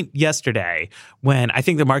one point yesterday when I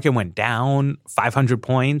think the market went down 500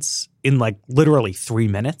 points in like literally 3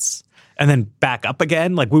 minutes. And then back up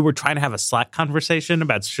again. Like we were trying to have a Slack conversation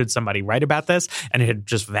about should somebody write about this, and it had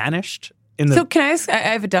just vanished. So can I ask? I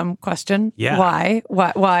have a dumb question. Yeah. Why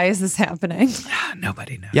is this happening?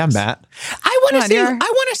 Nobody knows. Yeah, Matt. I want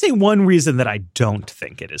to say one reason that I don't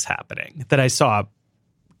think it is happening that I saw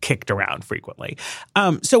kicked around frequently.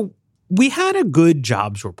 So we had a good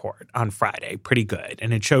jobs report on Friday, pretty good,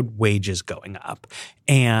 and it showed wages going up.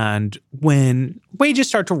 And when wages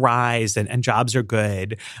start to rise and jobs are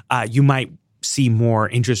good, you might see more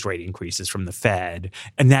interest rate increases from the Fed,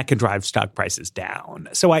 and that could drive stock prices down.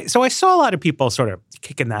 So I saw a lot of people sort of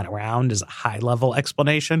kicking that around as a high-level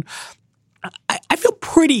explanation. I feel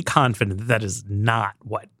pretty confident that is not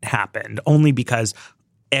what happened, only because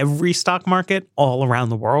every stock market all around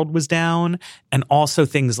the world was down. And also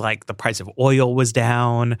things like the price of oil was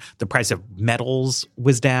down. The price of metals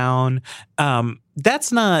was down.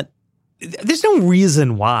 That's not there's no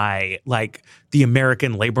reason why, like, the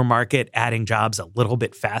American labor market adding jobs a little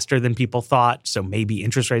bit faster than people thought, so maybe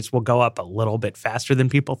interest rates will go up a little bit faster than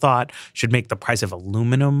people thought, should make the price of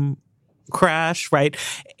aluminum crash, right?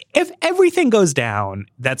 If everything goes down,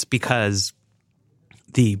 that's because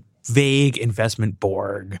the vague investment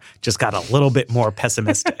Borg just got a little bit more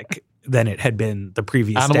pessimistic than it had been the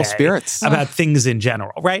previous Animal day spirits. about things in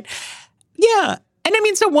general, right? Yeah. And I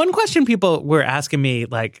mean, so one question people were asking me,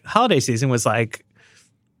 like, holiday season was like,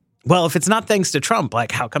 well, if it's not thanks to Trump,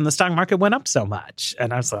 like, how come the stock market went up so much?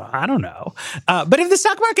 And I was like, I don't know. But if the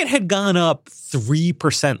stock market had gone up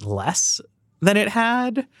 3% less than it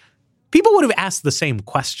had, people would have asked the same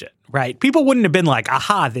question, right? People wouldn't have been like,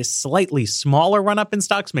 aha, this slightly smaller run up in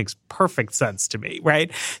stocks makes perfect sense to me,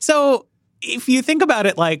 right? So if you think about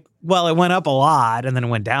it like, well, it went up a lot and then it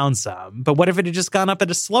went down some, but what if it had just gone up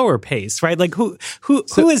at a slower pace, right? Like who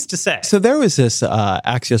is to say? So there was this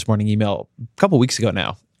Axios morning email a couple weeks ago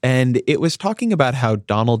now, and it was talking about how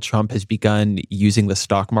Donald Trump has begun using the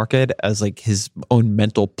stock market as like his own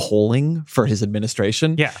mental polling for his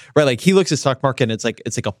administration. Yeah. Right. Like he looks at stock market and it's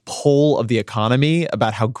like a poll of the economy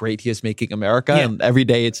about how great he is making America. Yeah. And every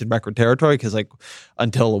day it's in record territory because like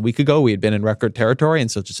until a week ago we had been in record territory. And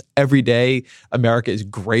so just every day America is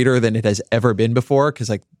greater than it has ever been before because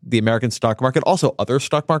like the American stock market, also other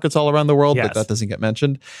stock markets all around the world, Yes. but that doesn't get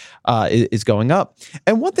mentioned, is going up.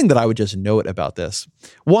 And one thing that I would just note about this,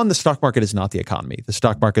 one, the stock market is not the economy. The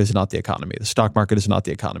stock market is not the economy. The stock market is not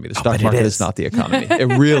the economy. The stock market is not the economy. It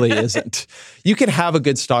really isn't. You can have a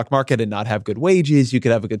good stock market and not have good wages. You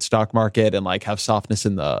could have a good stock market and like have softness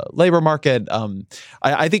in the labor market.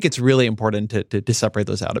 I think it's really important to separate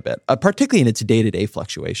those out a bit, particularly in its day-to-day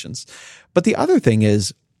fluctuations. But the other thing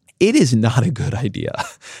is, it is not a good idea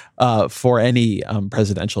for any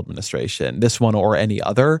presidential administration, this one or any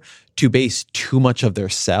other, to base too much of their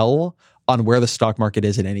sell on where the stock market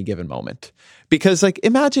is at any given moment. Because like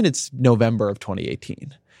imagine it's November of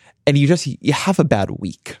 2018 and you have a bad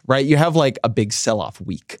week, right? You have like a big sell-off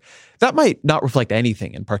week. That might not reflect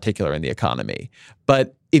anything in particular in the economy.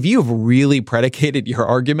 But if you've really predicated your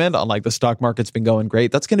argument on like the stock market's been going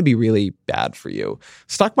great, that's going to be really bad for you.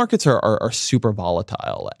 Stock markets are super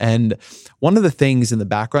volatile. And one of the things in the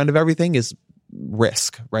background of everything is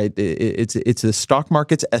risk, right? It's the stock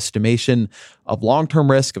market's estimation of long-term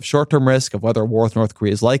risk, of short-term risk, of whether a war with North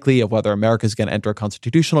Korea is likely, of whether America is going to enter a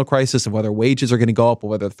constitutional crisis, of whether wages are going to go up, of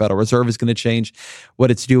whether the Federal Reserve is going to change what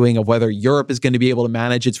it's doing, of whether Europe is going to be able to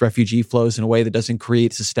manage its refugee flows in a way that doesn't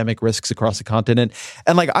create systemic risks across the continent.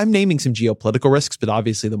 And like I'm naming some geopolitical risks, but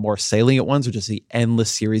obviously the more salient ones are just the endless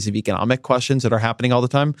series of economic questions that are happening all the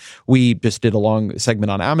time. We just did a long segment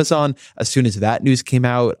on Amazon. As soon as that news came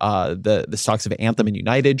out, the stocks of Anthem and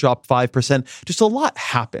United dropped 5%. Just a lot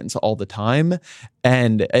happens all the time.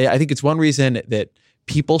 And I think it's one reason that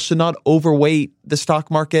people should not overweight the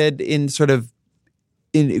stock market in sort of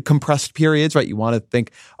in compressed periods, right? You want to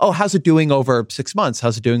think, oh, how's it doing over 6 months?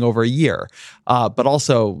 How's it doing over a year? But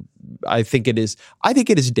also, I think it is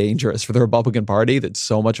dangerous for the Republican Party that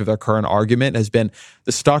so much of their current argument has been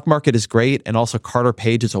the stock market is great, and also Carter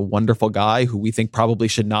Page is a wonderful guy who we think probably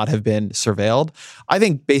should not have been surveilled. I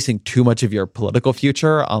think basing too much of your political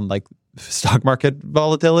future on like stock market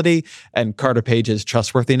volatility and Carter Page's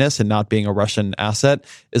trustworthiness and not being a Russian asset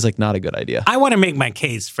is like not a good idea. I want to make my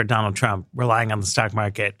case for Donald Trump relying on the stock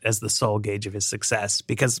market as the sole gauge of his success,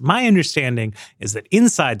 because my understanding is that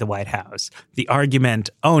inside the White House, the argument,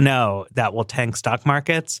 oh no, that will tank stock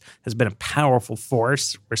markets has been a powerful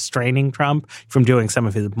force restraining Trump from doing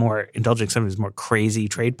indulging some of his more crazy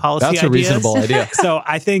trade policy ideas. That's a reasonable idea. So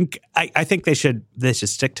I think they should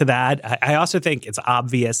stick to that. I also think it's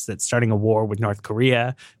obvious that starting a war with North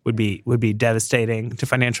Korea would be devastating to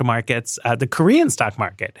financial markets. The Korean stock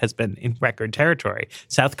market has been in record territory,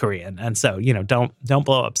 South Korean, and so don't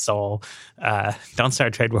blow up Seoul. Don't start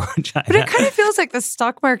a trade war with China. But it kind of feels like the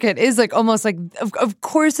stock market is like almost like, of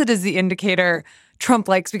course, it is the indicator Trump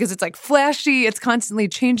likes because it's like flashy, it's constantly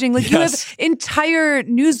changing. Like you have entire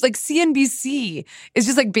news, like CNBC is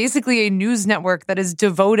just like basically a news network that is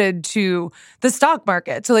devoted to the stock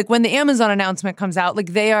market. So like when the Amazon announcement comes out,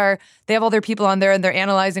 like they have all their people on there and they're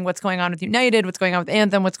analyzing what's going on with United, what's going on with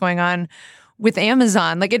Anthem, what's going on with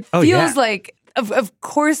Amazon. Like it feels like, of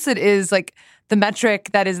course it is like the metric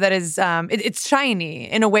it's shiny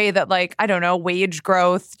in a way that like, I don't know, wage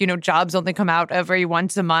growth, jobs only come out every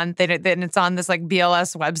once a month. And it's on this like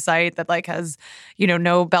BLS website that like has,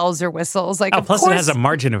 no bells or whistles. Like, plus it has a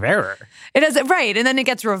margin of error. It has, right. And then it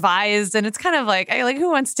gets revised and it's kind of like, who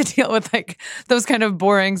wants to deal with like those kind of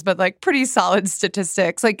borings, but like pretty solid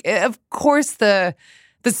statistics. Like, of course the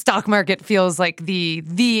the stock market feels like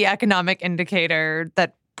the economic indicator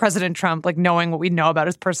that President Trump, like knowing what we know about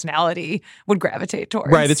his personality, would gravitate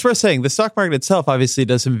towards. Right. It's worth saying the stock market itself obviously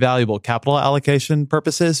does some valuable capital allocation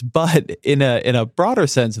purposes, but in a broader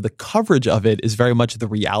sense, the coverage of it is very much the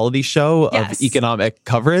reality show of economic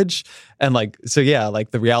coverage. And like, so yeah,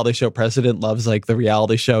 like the reality show president loves like the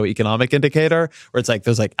reality show economic indicator, where it's like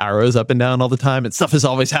there's like arrows up and down all the time and stuff is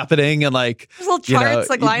always happening. And like, there's little charts,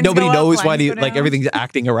 like lines nobody go knows up, why lines like everything's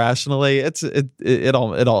acting irrationally. It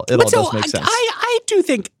all does make sense. I do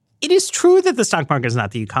think it is true that the stock market is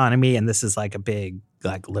not the economy, and this is like a big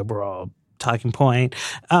like liberal talking point.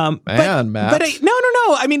 Matt. But no.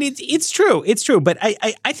 I mean, it's true. It's true. But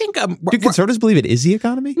I think do conservatives believe it is the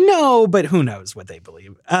economy? No, but who knows what they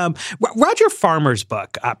believe. Roger Farmer's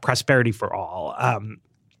book, Prosperity for All,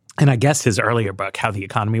 and I guess his earlier book, How the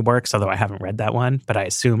Economy Works, although I haven't read that one, but I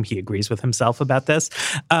assume he agrees with himself about this.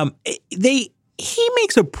 He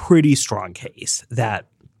makes a pretty strong case that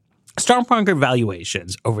stock market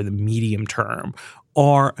valuations over the medium term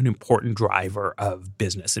are an important driver of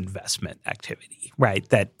business investment activity, right?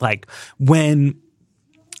 That like when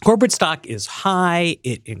corporate stock is high,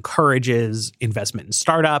 it encourages investment in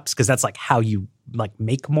startups because that's like how you like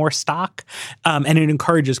make more stock. And it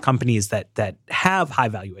encourages companies that have high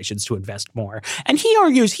valuations to invest more. And he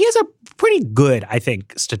argues, he has a pretty good, I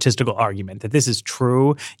think, statistical argument that this is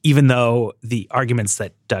true, even though the arguments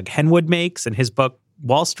that Doug Henwood makes in his book,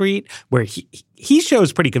 Wall Street, where he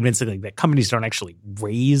shows pretty convincingly that companies don't actually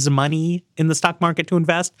raise money in the stock market to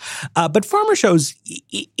invest. But Farmer shows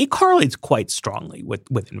it correlates quite strongly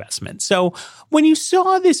with investment. So when you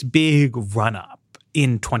saw this big run-up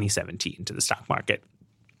in 2017 to the stock market,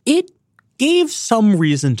 it gave some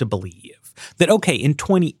reason to believe that, okay, in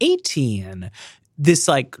 2018, this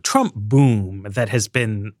like Trump boom that has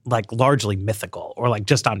been like largely mythical or like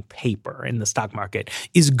just on paper in the stock market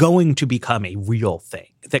is going to become a real thing.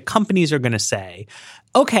 That companies are going to say,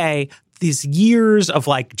 okay, these years of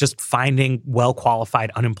like just finding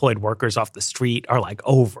well-qualified unemployed workers off the street are like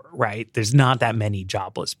over, right? There's not that many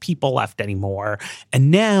jobless people left anymore.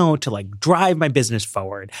 And now to like drive my business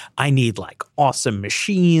forward, I need like awesome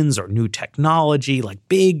machines or new technology, like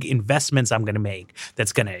big investments I'm going to make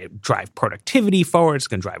that's going to drive productivity forward. It's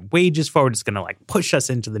going to drive wages forward. It's going to like push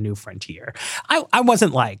us into the new frontier. I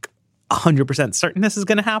wasn't like 100% certain this is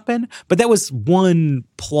going to happen, but that was one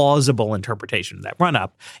plausible interpretation of that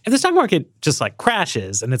run-up. If the stock market just like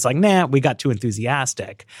crashes and it's like, nah, we got too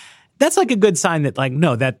enthusiastic, that's like a good sign that like,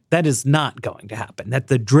 no, that is not going to happen. That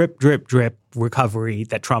the drip, drip, drip recovery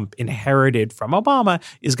that Trump inherited from Obama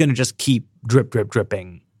is going to just keep drip, drip,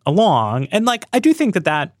 dripping along. And like, I do think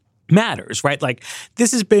that matters, right? Like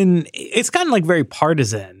this has been, it's gotten like very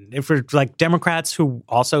partisan. If we're like Democrats who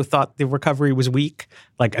also thought the recovery was weak,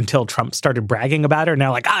 like until Trump started bragging about it,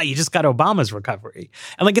 now like, you just got Obama's recovery.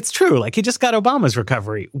 And like, it's true. Like he just got Obama's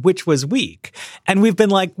recovery, which was weak. And we've been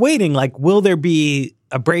like waiting, like, will there be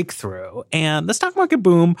a breakthrough? And the stock market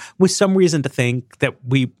boom was some reason to think that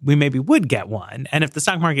we maybe would get one. And if the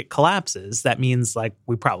stock market collapses, that means like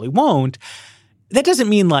we probably won't. That doesn't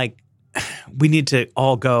mean like, we need to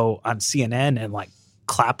all go on CNN and like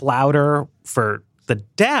clap louder for the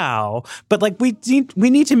Dow, but like we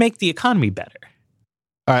need to make the economy better.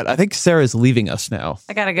 All right, I think Sarah's leaving us now.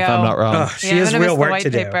 I gotta go. If I'm not wrong. She has real work to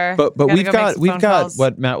do. But we've got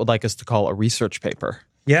what Matt would like us to call a research paper.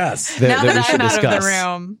 Yes. Now that I'm out of the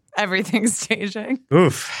room, everything's changing.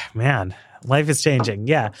 Oof, man, life is changing.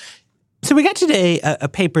 Yeah. So we got today a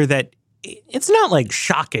paper that it's not like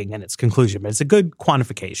shocking in its conclusion, but it's a good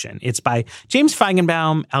quantification. It's by James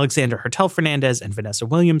Feigenbaum, Alexander Hertel-Fernandez, and Vanessa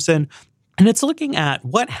Williamson. And it's looking at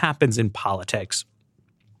what happens in politics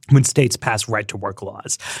when states pass right-to-work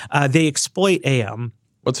laws. They exploit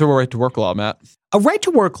What's a right-to-work law, Matt? A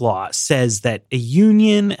right-to-work law says that a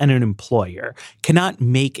union and an employer cannot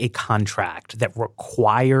make a contract that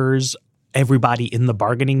requires everybody in the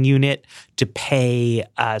bargaining unit to pay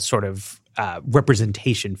a sort of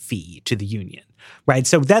representation fee to the union, right?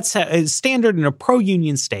 So that's a standard in a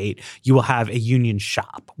pro-union state. You will have a union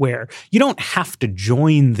shop where you don't have to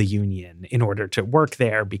join the union in order to work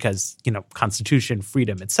there because, you know, constitution,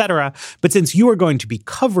 freedom, et cetera. But since you are going to be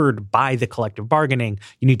covered by the collective bargaining,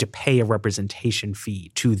 you need to pay a representation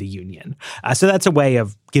fee to the union. So that's a way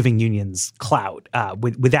of giving unions clout.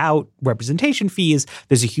 Without representation fees,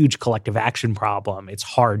 there's a huge collective action problem. It's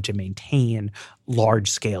hard to maintain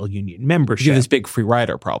large-scale union membership. You have this big free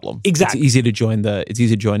rider problem. Exactly. It's easy to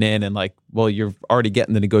join in and like, well, you're already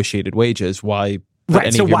getting the negotiated wages. Why put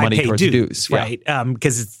any of your money towards dues? Right?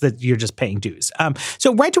 Because you're just paying dues.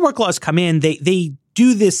 So right-to-work laws come in. They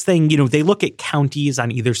do this thing, they look at counties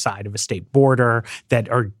on either side of a state border that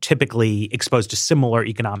are typically exposed to similar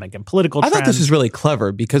economic and political trends. I thought this was really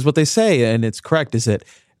clever because what they say, and it's correct, is that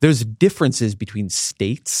there's differences between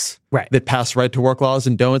states that pass right-to-work laws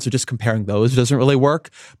and don't, so just comparing those doesn't really work.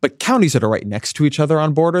 But counties that are right next to each other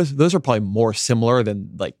on borders, those are probably more similar than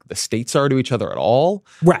like the states are to each other at all.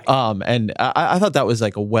 Right. And I thought that was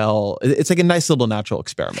like it's like a nice little natural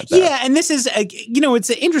experiment there. Yeah, and this is, it's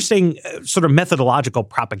an interesting sort of methodological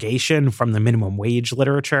propagation from the minimum wage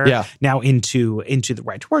literature now into the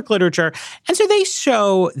right-to-work literature. And so they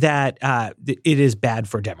show that it is bad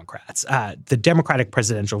for Democrats. The Democratic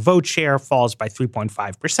presidential vote share falls by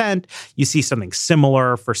 3.5%. You see something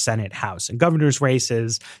similar for Senate, House, and governor's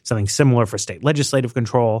races, something similar for state legislative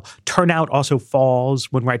control. Turnout also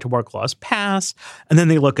falls when right-to-work laws pass. And then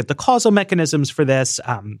they look at the causal mechanisms for this.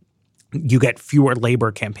 You get fewer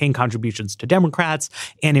labor campaign contributions to Democrats,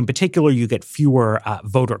 and in particular, you get fewer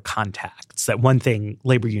voter contacts. That one thing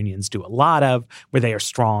labor unions do a lot of, where they are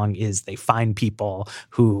strong, is they find people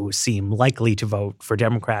who seem likely to vote for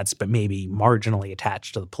Democrats, but maybe marginally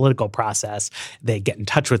attached to the political process. They get in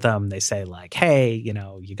touch with them. They say like, hey, you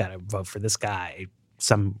got to vote for this guy.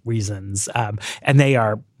 Some reasons, and they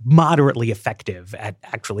are moderately effective at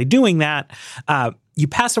actually doing that. You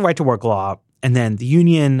pass a right-to-work law, and then the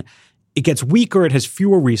union, it gets weaker, it has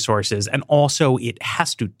fewer resources, and also it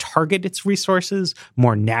has to target its resources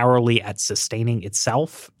more narrowly at sustaining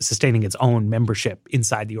itself, sustaining its own membership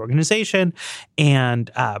inside the organization,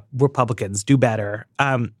 and Republicans do better.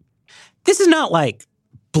 This is not like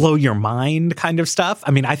blow your mind kind of stuff.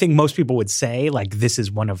 I mean, I think most people would say, like, this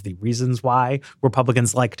is one of the reasons why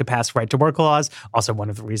Republicans like to pass right-to-work laws, also one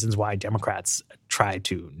of the reasons why Democrats try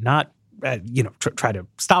to not try to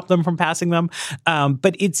stop them from passing them.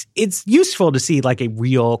 But it's useful to see like a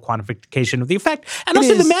real quantification of the effect. And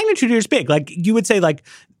also the magnitude here is big. Like you would say like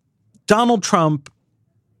Donald Trump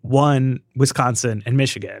won Wisconsin and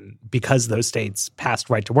Michigan because those states passed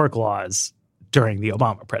right-to-work laws during the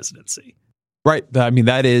Obama presidency. Right. I mean,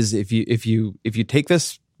 that is, if you take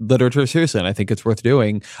this literature seriously, and I think it's worth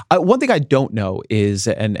doing. One thing I don't know is,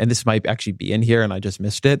 and this might actually be in here and I just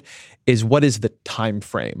missed it, is what is the time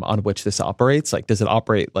frame on which this operates? Like, does it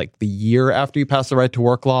operate like the year after you pass the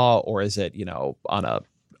right-to-work law, or is it, on a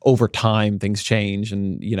over time things change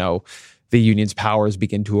and, the union's powers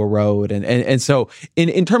begin to erode. And so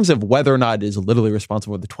in terms of whether or not it is literally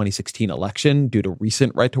responsible for the 2016 election due to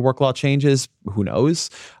recent right-to-work law changes, who knows?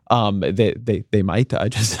 They might. I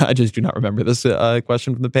just do not remember this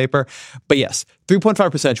question from the paper. But yes,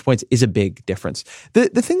 3.5 percentage points is a big difference. The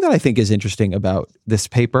thing that I think is interesting about this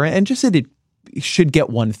paper, and just that it should get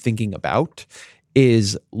one thinking about,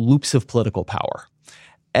 is loops of political power.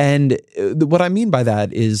 And what I mean by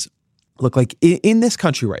that is, look, like in this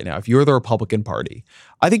country right now, if you're the Republican Party,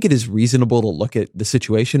 I think it is reasonable to look at the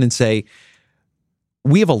situation and say,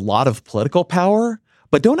 we have a lot of political power,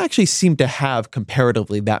 but don't actually seem to have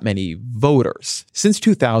comparatively that many voters. Since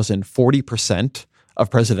 2000, 40%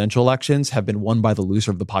 of presidential elections have been won by the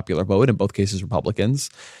loser of the popular vote, in both cases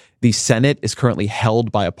Republicans. The Senate is currently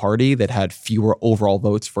held by a party that had fewer overall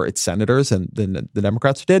votes for its senators than the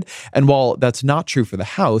Democrats did. And while that's not true for the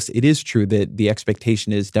House, it is true that the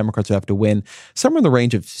expectation is Democrats would have to win somewhere in the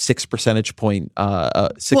range of 6 percentage points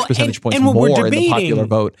more in the popular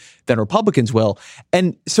vote than Republicans will.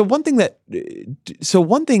 And so one thing that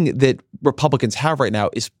Republicans have right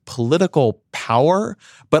now is political power,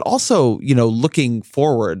 but also, looking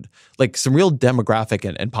forward, like some real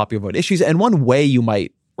demographic and popular vote issues. And one way you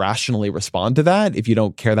might rationally respond to that, if you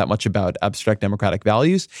don't care that much about abstract democratic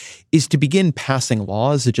values, is to begin passing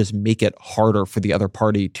laws that just make it harder for the other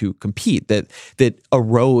party to compete, that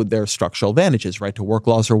erode their structural advantages. Right-to-work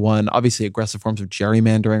laws are one. Obviously, aggressive forms of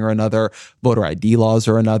gerrymandering are another. Voter ID laws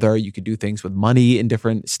are another. You could do things with money in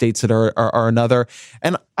different states that are another.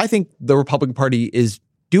 And I think the Republican Party is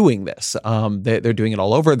doing this. They're doing it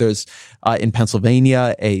all over. There's in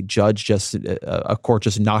Pennsylvania, a court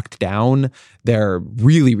just knocked down their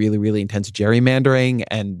really, really, really intense gerrymandering,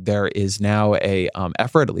 and there is now a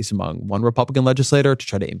effort, at least among one Republican legislator, to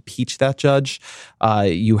try to impeach that judge.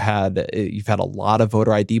 You've had a lot of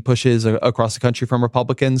voter ID pushes across the country from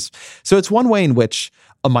Republicans. So it's one way in which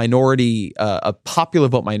a minority, a popular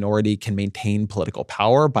vote minority, can maintain political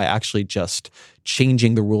power by actually just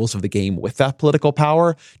changing the rules of the game with that political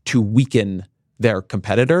power to weaken their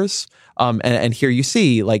competitors. And here you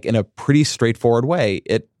see, like, in a pretty straightforward way,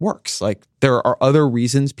 it works. Like, there are other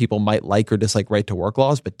reasons people might like or dislike right-to-work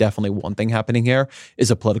laws, but definitely one thing happening here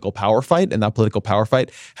is a political power fight. And that political power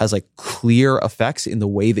fight has like clear effects in the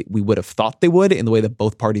way that we would have thought they would, in the way that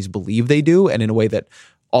both parties believe they do, and in a way that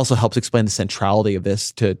also helps explain the centrality of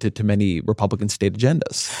this to many Republican state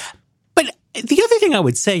agendas. But the other thing I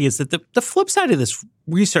would say is that the flip side of this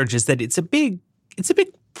research is that it's a big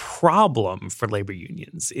problem for labor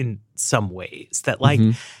unions in some ways. That like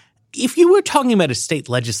if you were talking about a state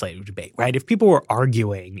legislative debate, right? If people were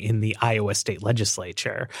arguing in the Iowa state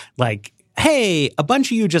legislature, like, hey, a bunch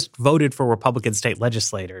of you just voted for Republican state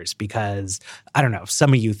legislators because, I don't know,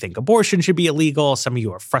 some of you think abortion should be illegal. Some of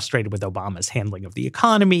you are frustrated with Obama's handling of the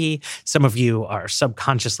economy. Some of you are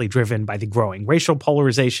subconsciously driven by the growing racial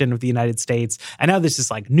polarization of the United States. And now this is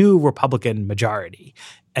like new Republican majority.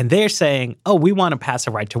 And they're saying, oh, we want to pass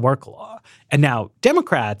a right to work law. And now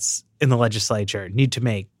Democrats in the legislature need to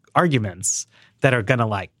make arguments that are going to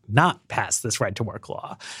like not pass this right to work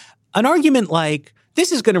law. An argument like,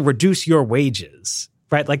 this is going to reduce your wages,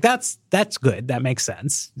 right? Like that's good. That makes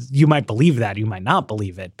sense. You might believe that. You might not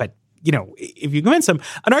believe it. But, you know, if you convince them,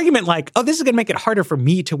 an argument like, oh, this is going to make it harder for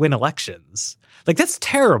me to win elections. Like that's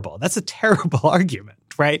terrible. That's a terrible argument,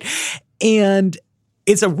 right? And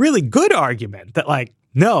it's a really good argument that like,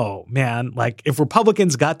 no, man, like if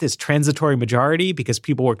Republicans got this transitory majority because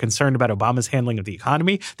people were concerned about Obama's handling of the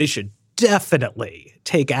economy, they should definitely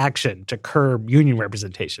take action to curb union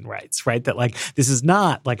representation rights, right? That like this is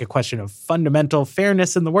not like a question of fundamental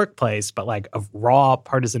fairness in the workplace, but like of raw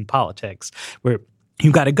partisan politics where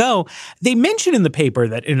you got to go. They mention in the paper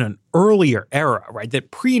that in an earlier era, right,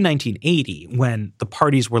 that pre-1980, when the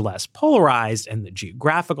parties were less polarized and the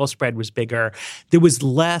geographical spread was bigger, there was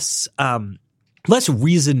less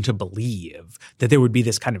reason to believe that there would be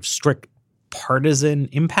this kind of strict partisan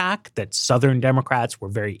impact, that Southern Democrats were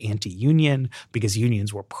very anti-union because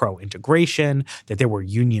unions were pro-integration, that there were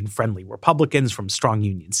union-friendly Republicans from strong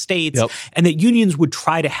union states, and that unions would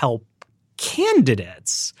try to help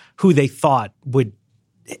candidates who they thought would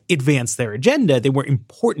advance their agenda. They were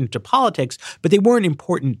important to politics, but they weren't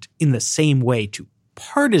important in the same way to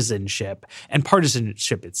partisanship, and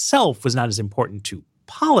partisanship itself was not as important to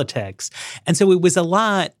politics. And so it was a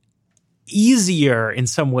lot easier in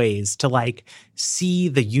some ways to like see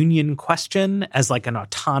the union question as like an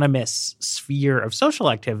autonomous sphere of social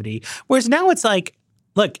activity. Whereas now it's like,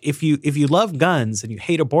 look, if you love guns and you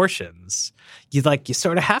hate abortions, you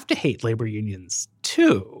sort of have to hate labor unions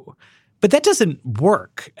too. But that doesn't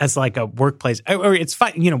work as like a workplace. Or it's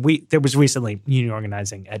fine. You know, there was recently union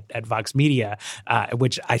organizing at Vox Media,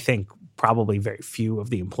 which I think probably very few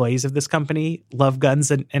of the employees of this company love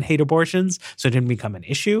guns and hate abortions, so it didn't become an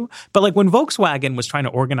issue. But like when Volkswagen was trying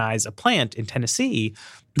to organize a plant in Tennessee,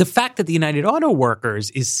 the fact that the United Auto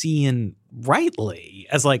Workers is seen rightly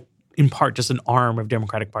as like in part just an arm of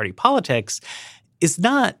Democratic Party politics is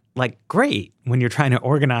not like great when you're trying to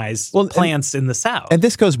organize plants in the South. And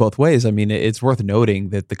this goes both ways. I mean, it's worth noting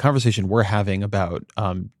that the conversation we're having about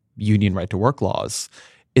union right to work laws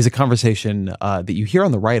is a conversation that you hear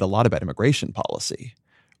on the right a lot about immigration policy,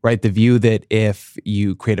 right? The view that if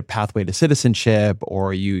you create a pathway to citizenship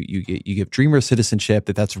or you give Dreamers citizenship,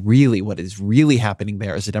 that's really what is really happening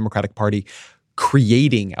there is the Democratic Party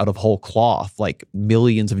creating out of whole cloth like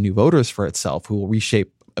millions of new voters for itself who will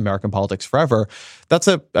reshape American politics forever.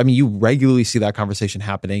 You regularly see that conversation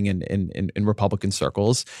happening in Republican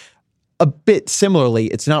circles. A bit similarly,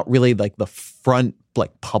 it's not really like the front,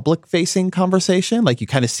 like public facing conversation. Like you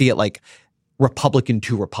kind of see it like Republican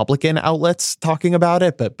to Republican outlets talking about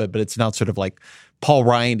it, but it's not sort of like Paul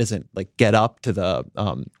Ryan doesn't like get up to the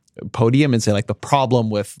podium and say like the problem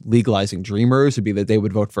with legalizing Dreamers would be that they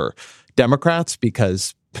would vote for Democrats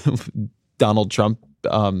because Donald Trump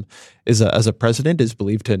as a president is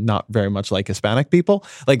believed to not very much like Hispanic people.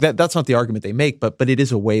 Like that's not the argument they make, but it is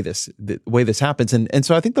the way this happens. And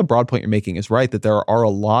so I think the broad point you're making is right, that there are a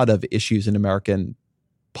lot of issues in American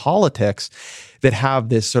politics that have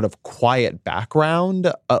this sort of quiet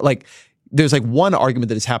background. Like there's like one argument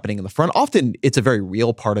that is happening in the front. Often it's a very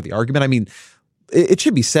real part of the argument. I mean, it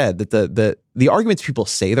should be said that the arguments people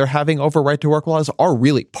say they're having over right to work laws are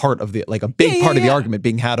really part of the like a big part of the argument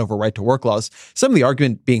being had over right to work laws. Some of the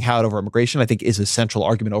argument being had over immigration, I think, is a central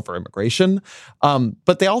argument over immigration.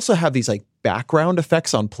 But they also have these like background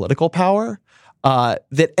effects on political power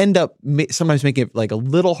that end up sometimes making it like a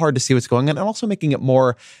little hard to see what's going on, and also making it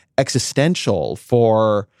more existential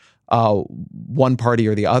for one party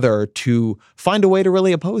or the other to find a way to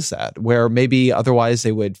really oppose that, where maybe otherwise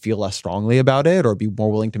they would feel less strongly about it or be more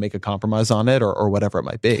willing to make a compromise on it or whatever it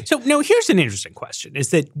might be. So now here's an interesting question,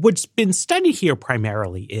 is that what's been studied here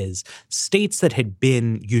primarily is states that had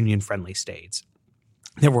been union-friendly states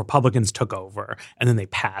the Republicans took over, and then they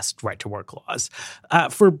passed right-to-work laws.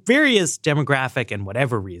 For various demographic and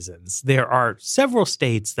whatever reasons, there are several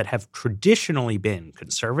states that have traditionally been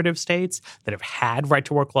conservative states that have had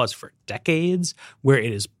right-to-work laws for decades, where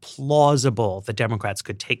it is plausible that Democrats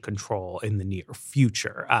could take control in the near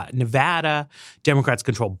future. Nevada, Democrats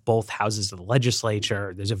control both houses of the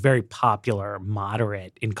legislature. There's a very popular,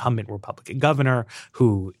 moderate incumbent Republican governor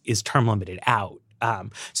who is term limited out.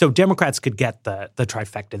 So Democrats could get the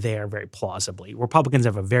trifecta there very plausibly. Republicans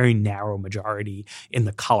have a very narrow majority in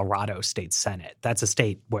the Colorado State Senate. That's a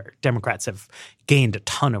state where Democrats have gained a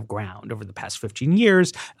ton of ground over the past 15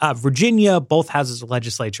 years. Virginia, both houses of the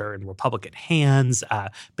legislature are in Republican hands,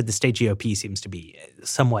 but the state GOP seems to be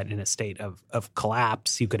somewhat in a state of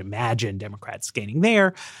collapse. You could imagine Democrats gaining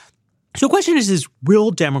there. So the question is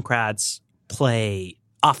will Democrats play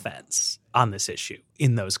offense on this issue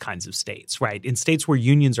in those kinds of states, right? In states where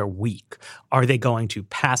unions are weak, are they going to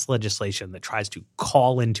pass legislation that tries to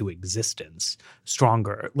call into existence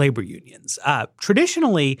stronger labor unions?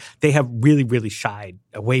 Traditionally, they have really, really shied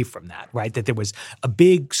away from that, right? That there was a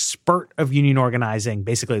big spurt of union organizing,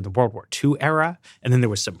 basically in the World War II era, and then there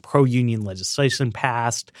was some pro-union legislation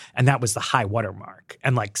passed, and that was the high watermark.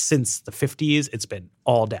 And since the 50s, it's been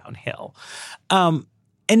all downhill.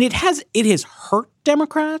 And it has hurt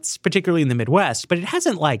Democrats, particularly in the Midwest, but it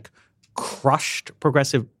hasn't crushed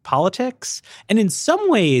progressive politics. And in some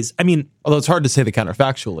ways, although it's hard to say the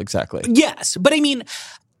counterfactual exactly. Yes, but 10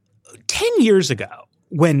 years ago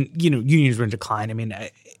when, unions were in decline,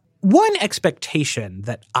 one expectation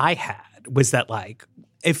that I had was that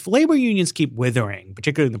if labor unions keep withering,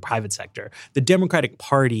 particularly in the private sector, the Democratic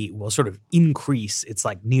Party will sort of increase its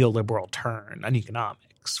neoliberal turn on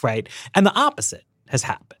economics, right? And the opposite has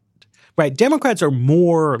happened, right? Democrats are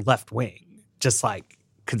more left-wing, just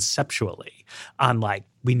conceptually, on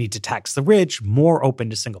we need to tax the rich, more open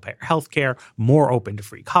to single-payer healthcare, more open to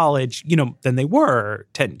free college, than they were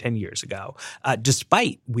 10 years ago,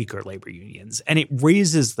 despite weaker labor unions. And it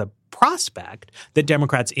raises the prospect that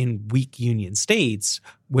Democrats in weak union states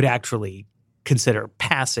would actually consider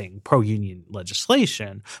passing pro-union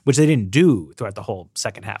legislation, which they didn't do throughout the whole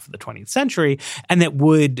second half of the 20th century, and that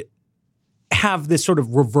would have this sort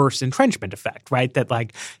of reverse entrenchment effect, right? That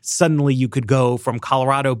suddenly you could go from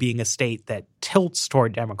Colorado being a state that tilts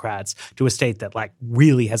toward Democrats to a state that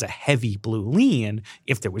really has a heavy blue lean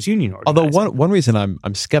if there was union organizing. Although one reason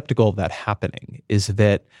I'm skeptical of that happening is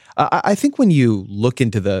that I think when you look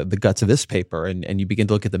into the guts of this paper and you begin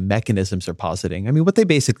to look at the mechanisms they're positing, what they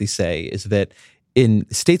basically say is that in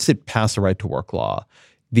states that pass a right-to-work law,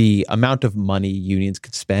 the amount of money unions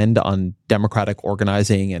could spend on democratic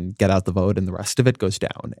organizing and get out the vote and the rest of it goes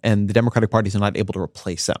down. And the Democratic parties are not able to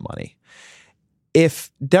replace that money. If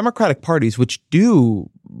Democratic parties, which do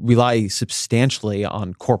rely substantially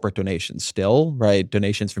on corporate donations still, right,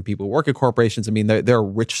 donations from people who work at corporations, they're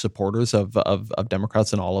rich supporters of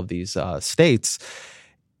Democrats in all of these states.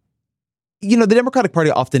 The Democratic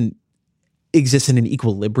Party often exists in an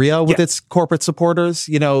equilibria with its corporate supporters.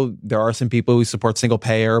 There are some people who support single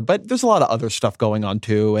payer, but there's a lot of other stuff going on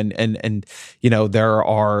too. And there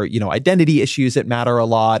are, identity issues that matter a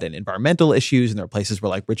lot and environmental issues. And there are places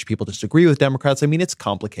where rich people disagree with Democrats. It's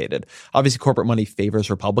complicated. Obviously, corporate money favors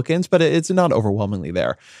Republicans, but it's not overwhelmingly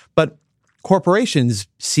there. But corporations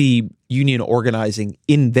see union organizing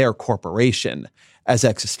in their corporation as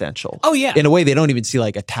existential. Oh, yeah. In a way, they don't even see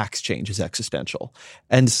a tax change as existential.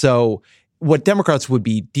 And so what Democrats would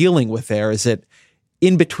be dealing with there is that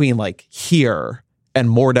in between here and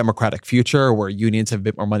more democratic future where unions have a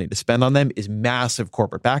bit more money to spend on them is massive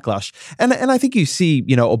corporate backlash. And I think you see,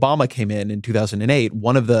 Obama came in 2008.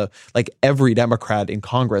 One of the, every Democrat in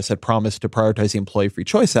Congress had promised to prioritize the Employee Free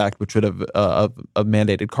Choice Act, which would have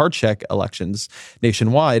mandated card check elections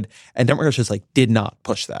nationwide. And Democrats just did not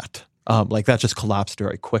push that. That just collapsed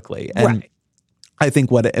very quickly. And right. I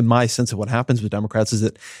think in my sense of what happens with Democrats is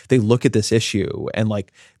that they look at this issue and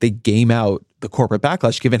they game out the corporate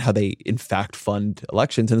backlash given how they in fact fund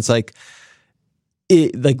elections. And it's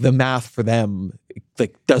the math for them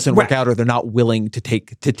doesn't work out, or they're not willing to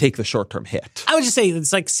take the short-term hit. I would just say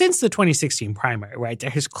it's since the 2016 primary, right,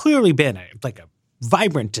 there has clearly been a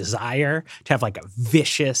vibrant desire to have a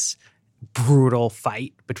vicious, brutal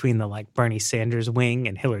fight between the Bernie Sanders wing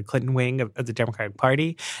and Hillary Clinton wing of the Democratic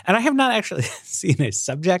Party. And I have not actually seen a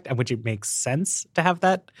subject on which it makes sense to have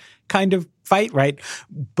that kind of fight, right?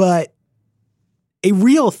 But a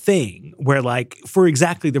real thing where for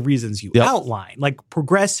exactly the reasons you outline,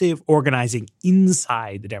 progressive organizing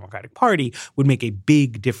inside the Democratic Party would make a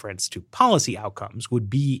big difference to policy outcomes, would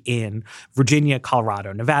be in Virginia,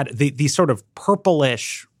 Colorado, Nevada, these sort of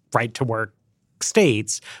purplish right-to-work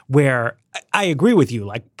states where I agree with you.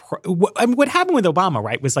 Like, what happened with Obama,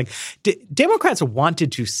 right, was like Democrats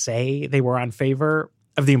wanted to say they were on favor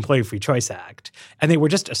of the Employee Free Choice Act, and they were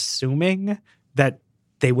just assuming that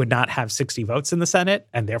they would not have 60 votes in the Senate,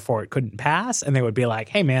 and therefore it couldn't pass. And they would be like,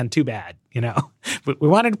 hey, man, too bad. We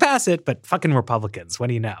wanted to pass it, but fucking Republicans, what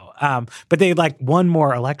do you know? But they won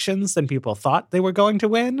more elections than people thought they were going to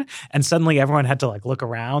win. And suddenly everyone had to look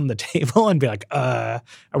around the table and be like, are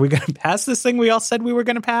we going to pass this thing we all said we were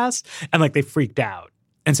going to pass? And they freaked out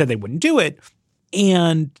and said they wouldn't do it.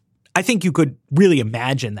 And I think you could really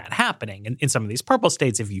imagine that happening in some of these purple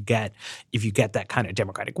states if you get that kind of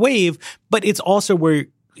Democratic wave. But it's also where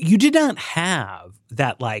you did not have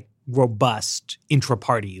that robust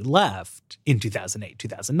intra-party left in 2008,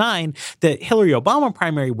 2009. The Hillary-Obama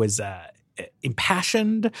primary was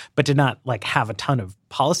impassioned, but did not have a ton of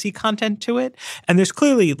policy content to it. And there's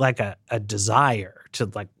clearly a desire to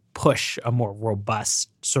push a more robust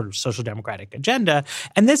sort of social democratic agenda.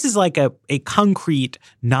 And this is a concrete,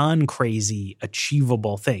 non-crazy,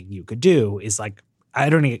 achievable thing you could do is I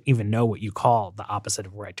don't even know what you call the opposite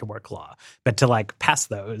of right to work law, but to pass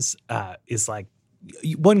those is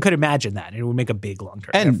one could imagine that, and it would make a big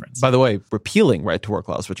long-term difference. And by the way, repealing right to work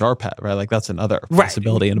laws, which are right, that's another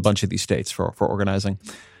possibility in a bunch of these states for organizing.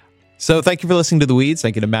 So thank you for listening to The Weeds.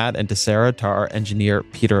 Thank you to Matt and to Sarah, to our engineer,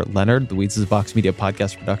 Peter Leonard. The Weeds is a Vox Media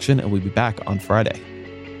podcast production, and we'll be back on Friday.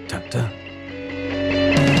 Dun, dun.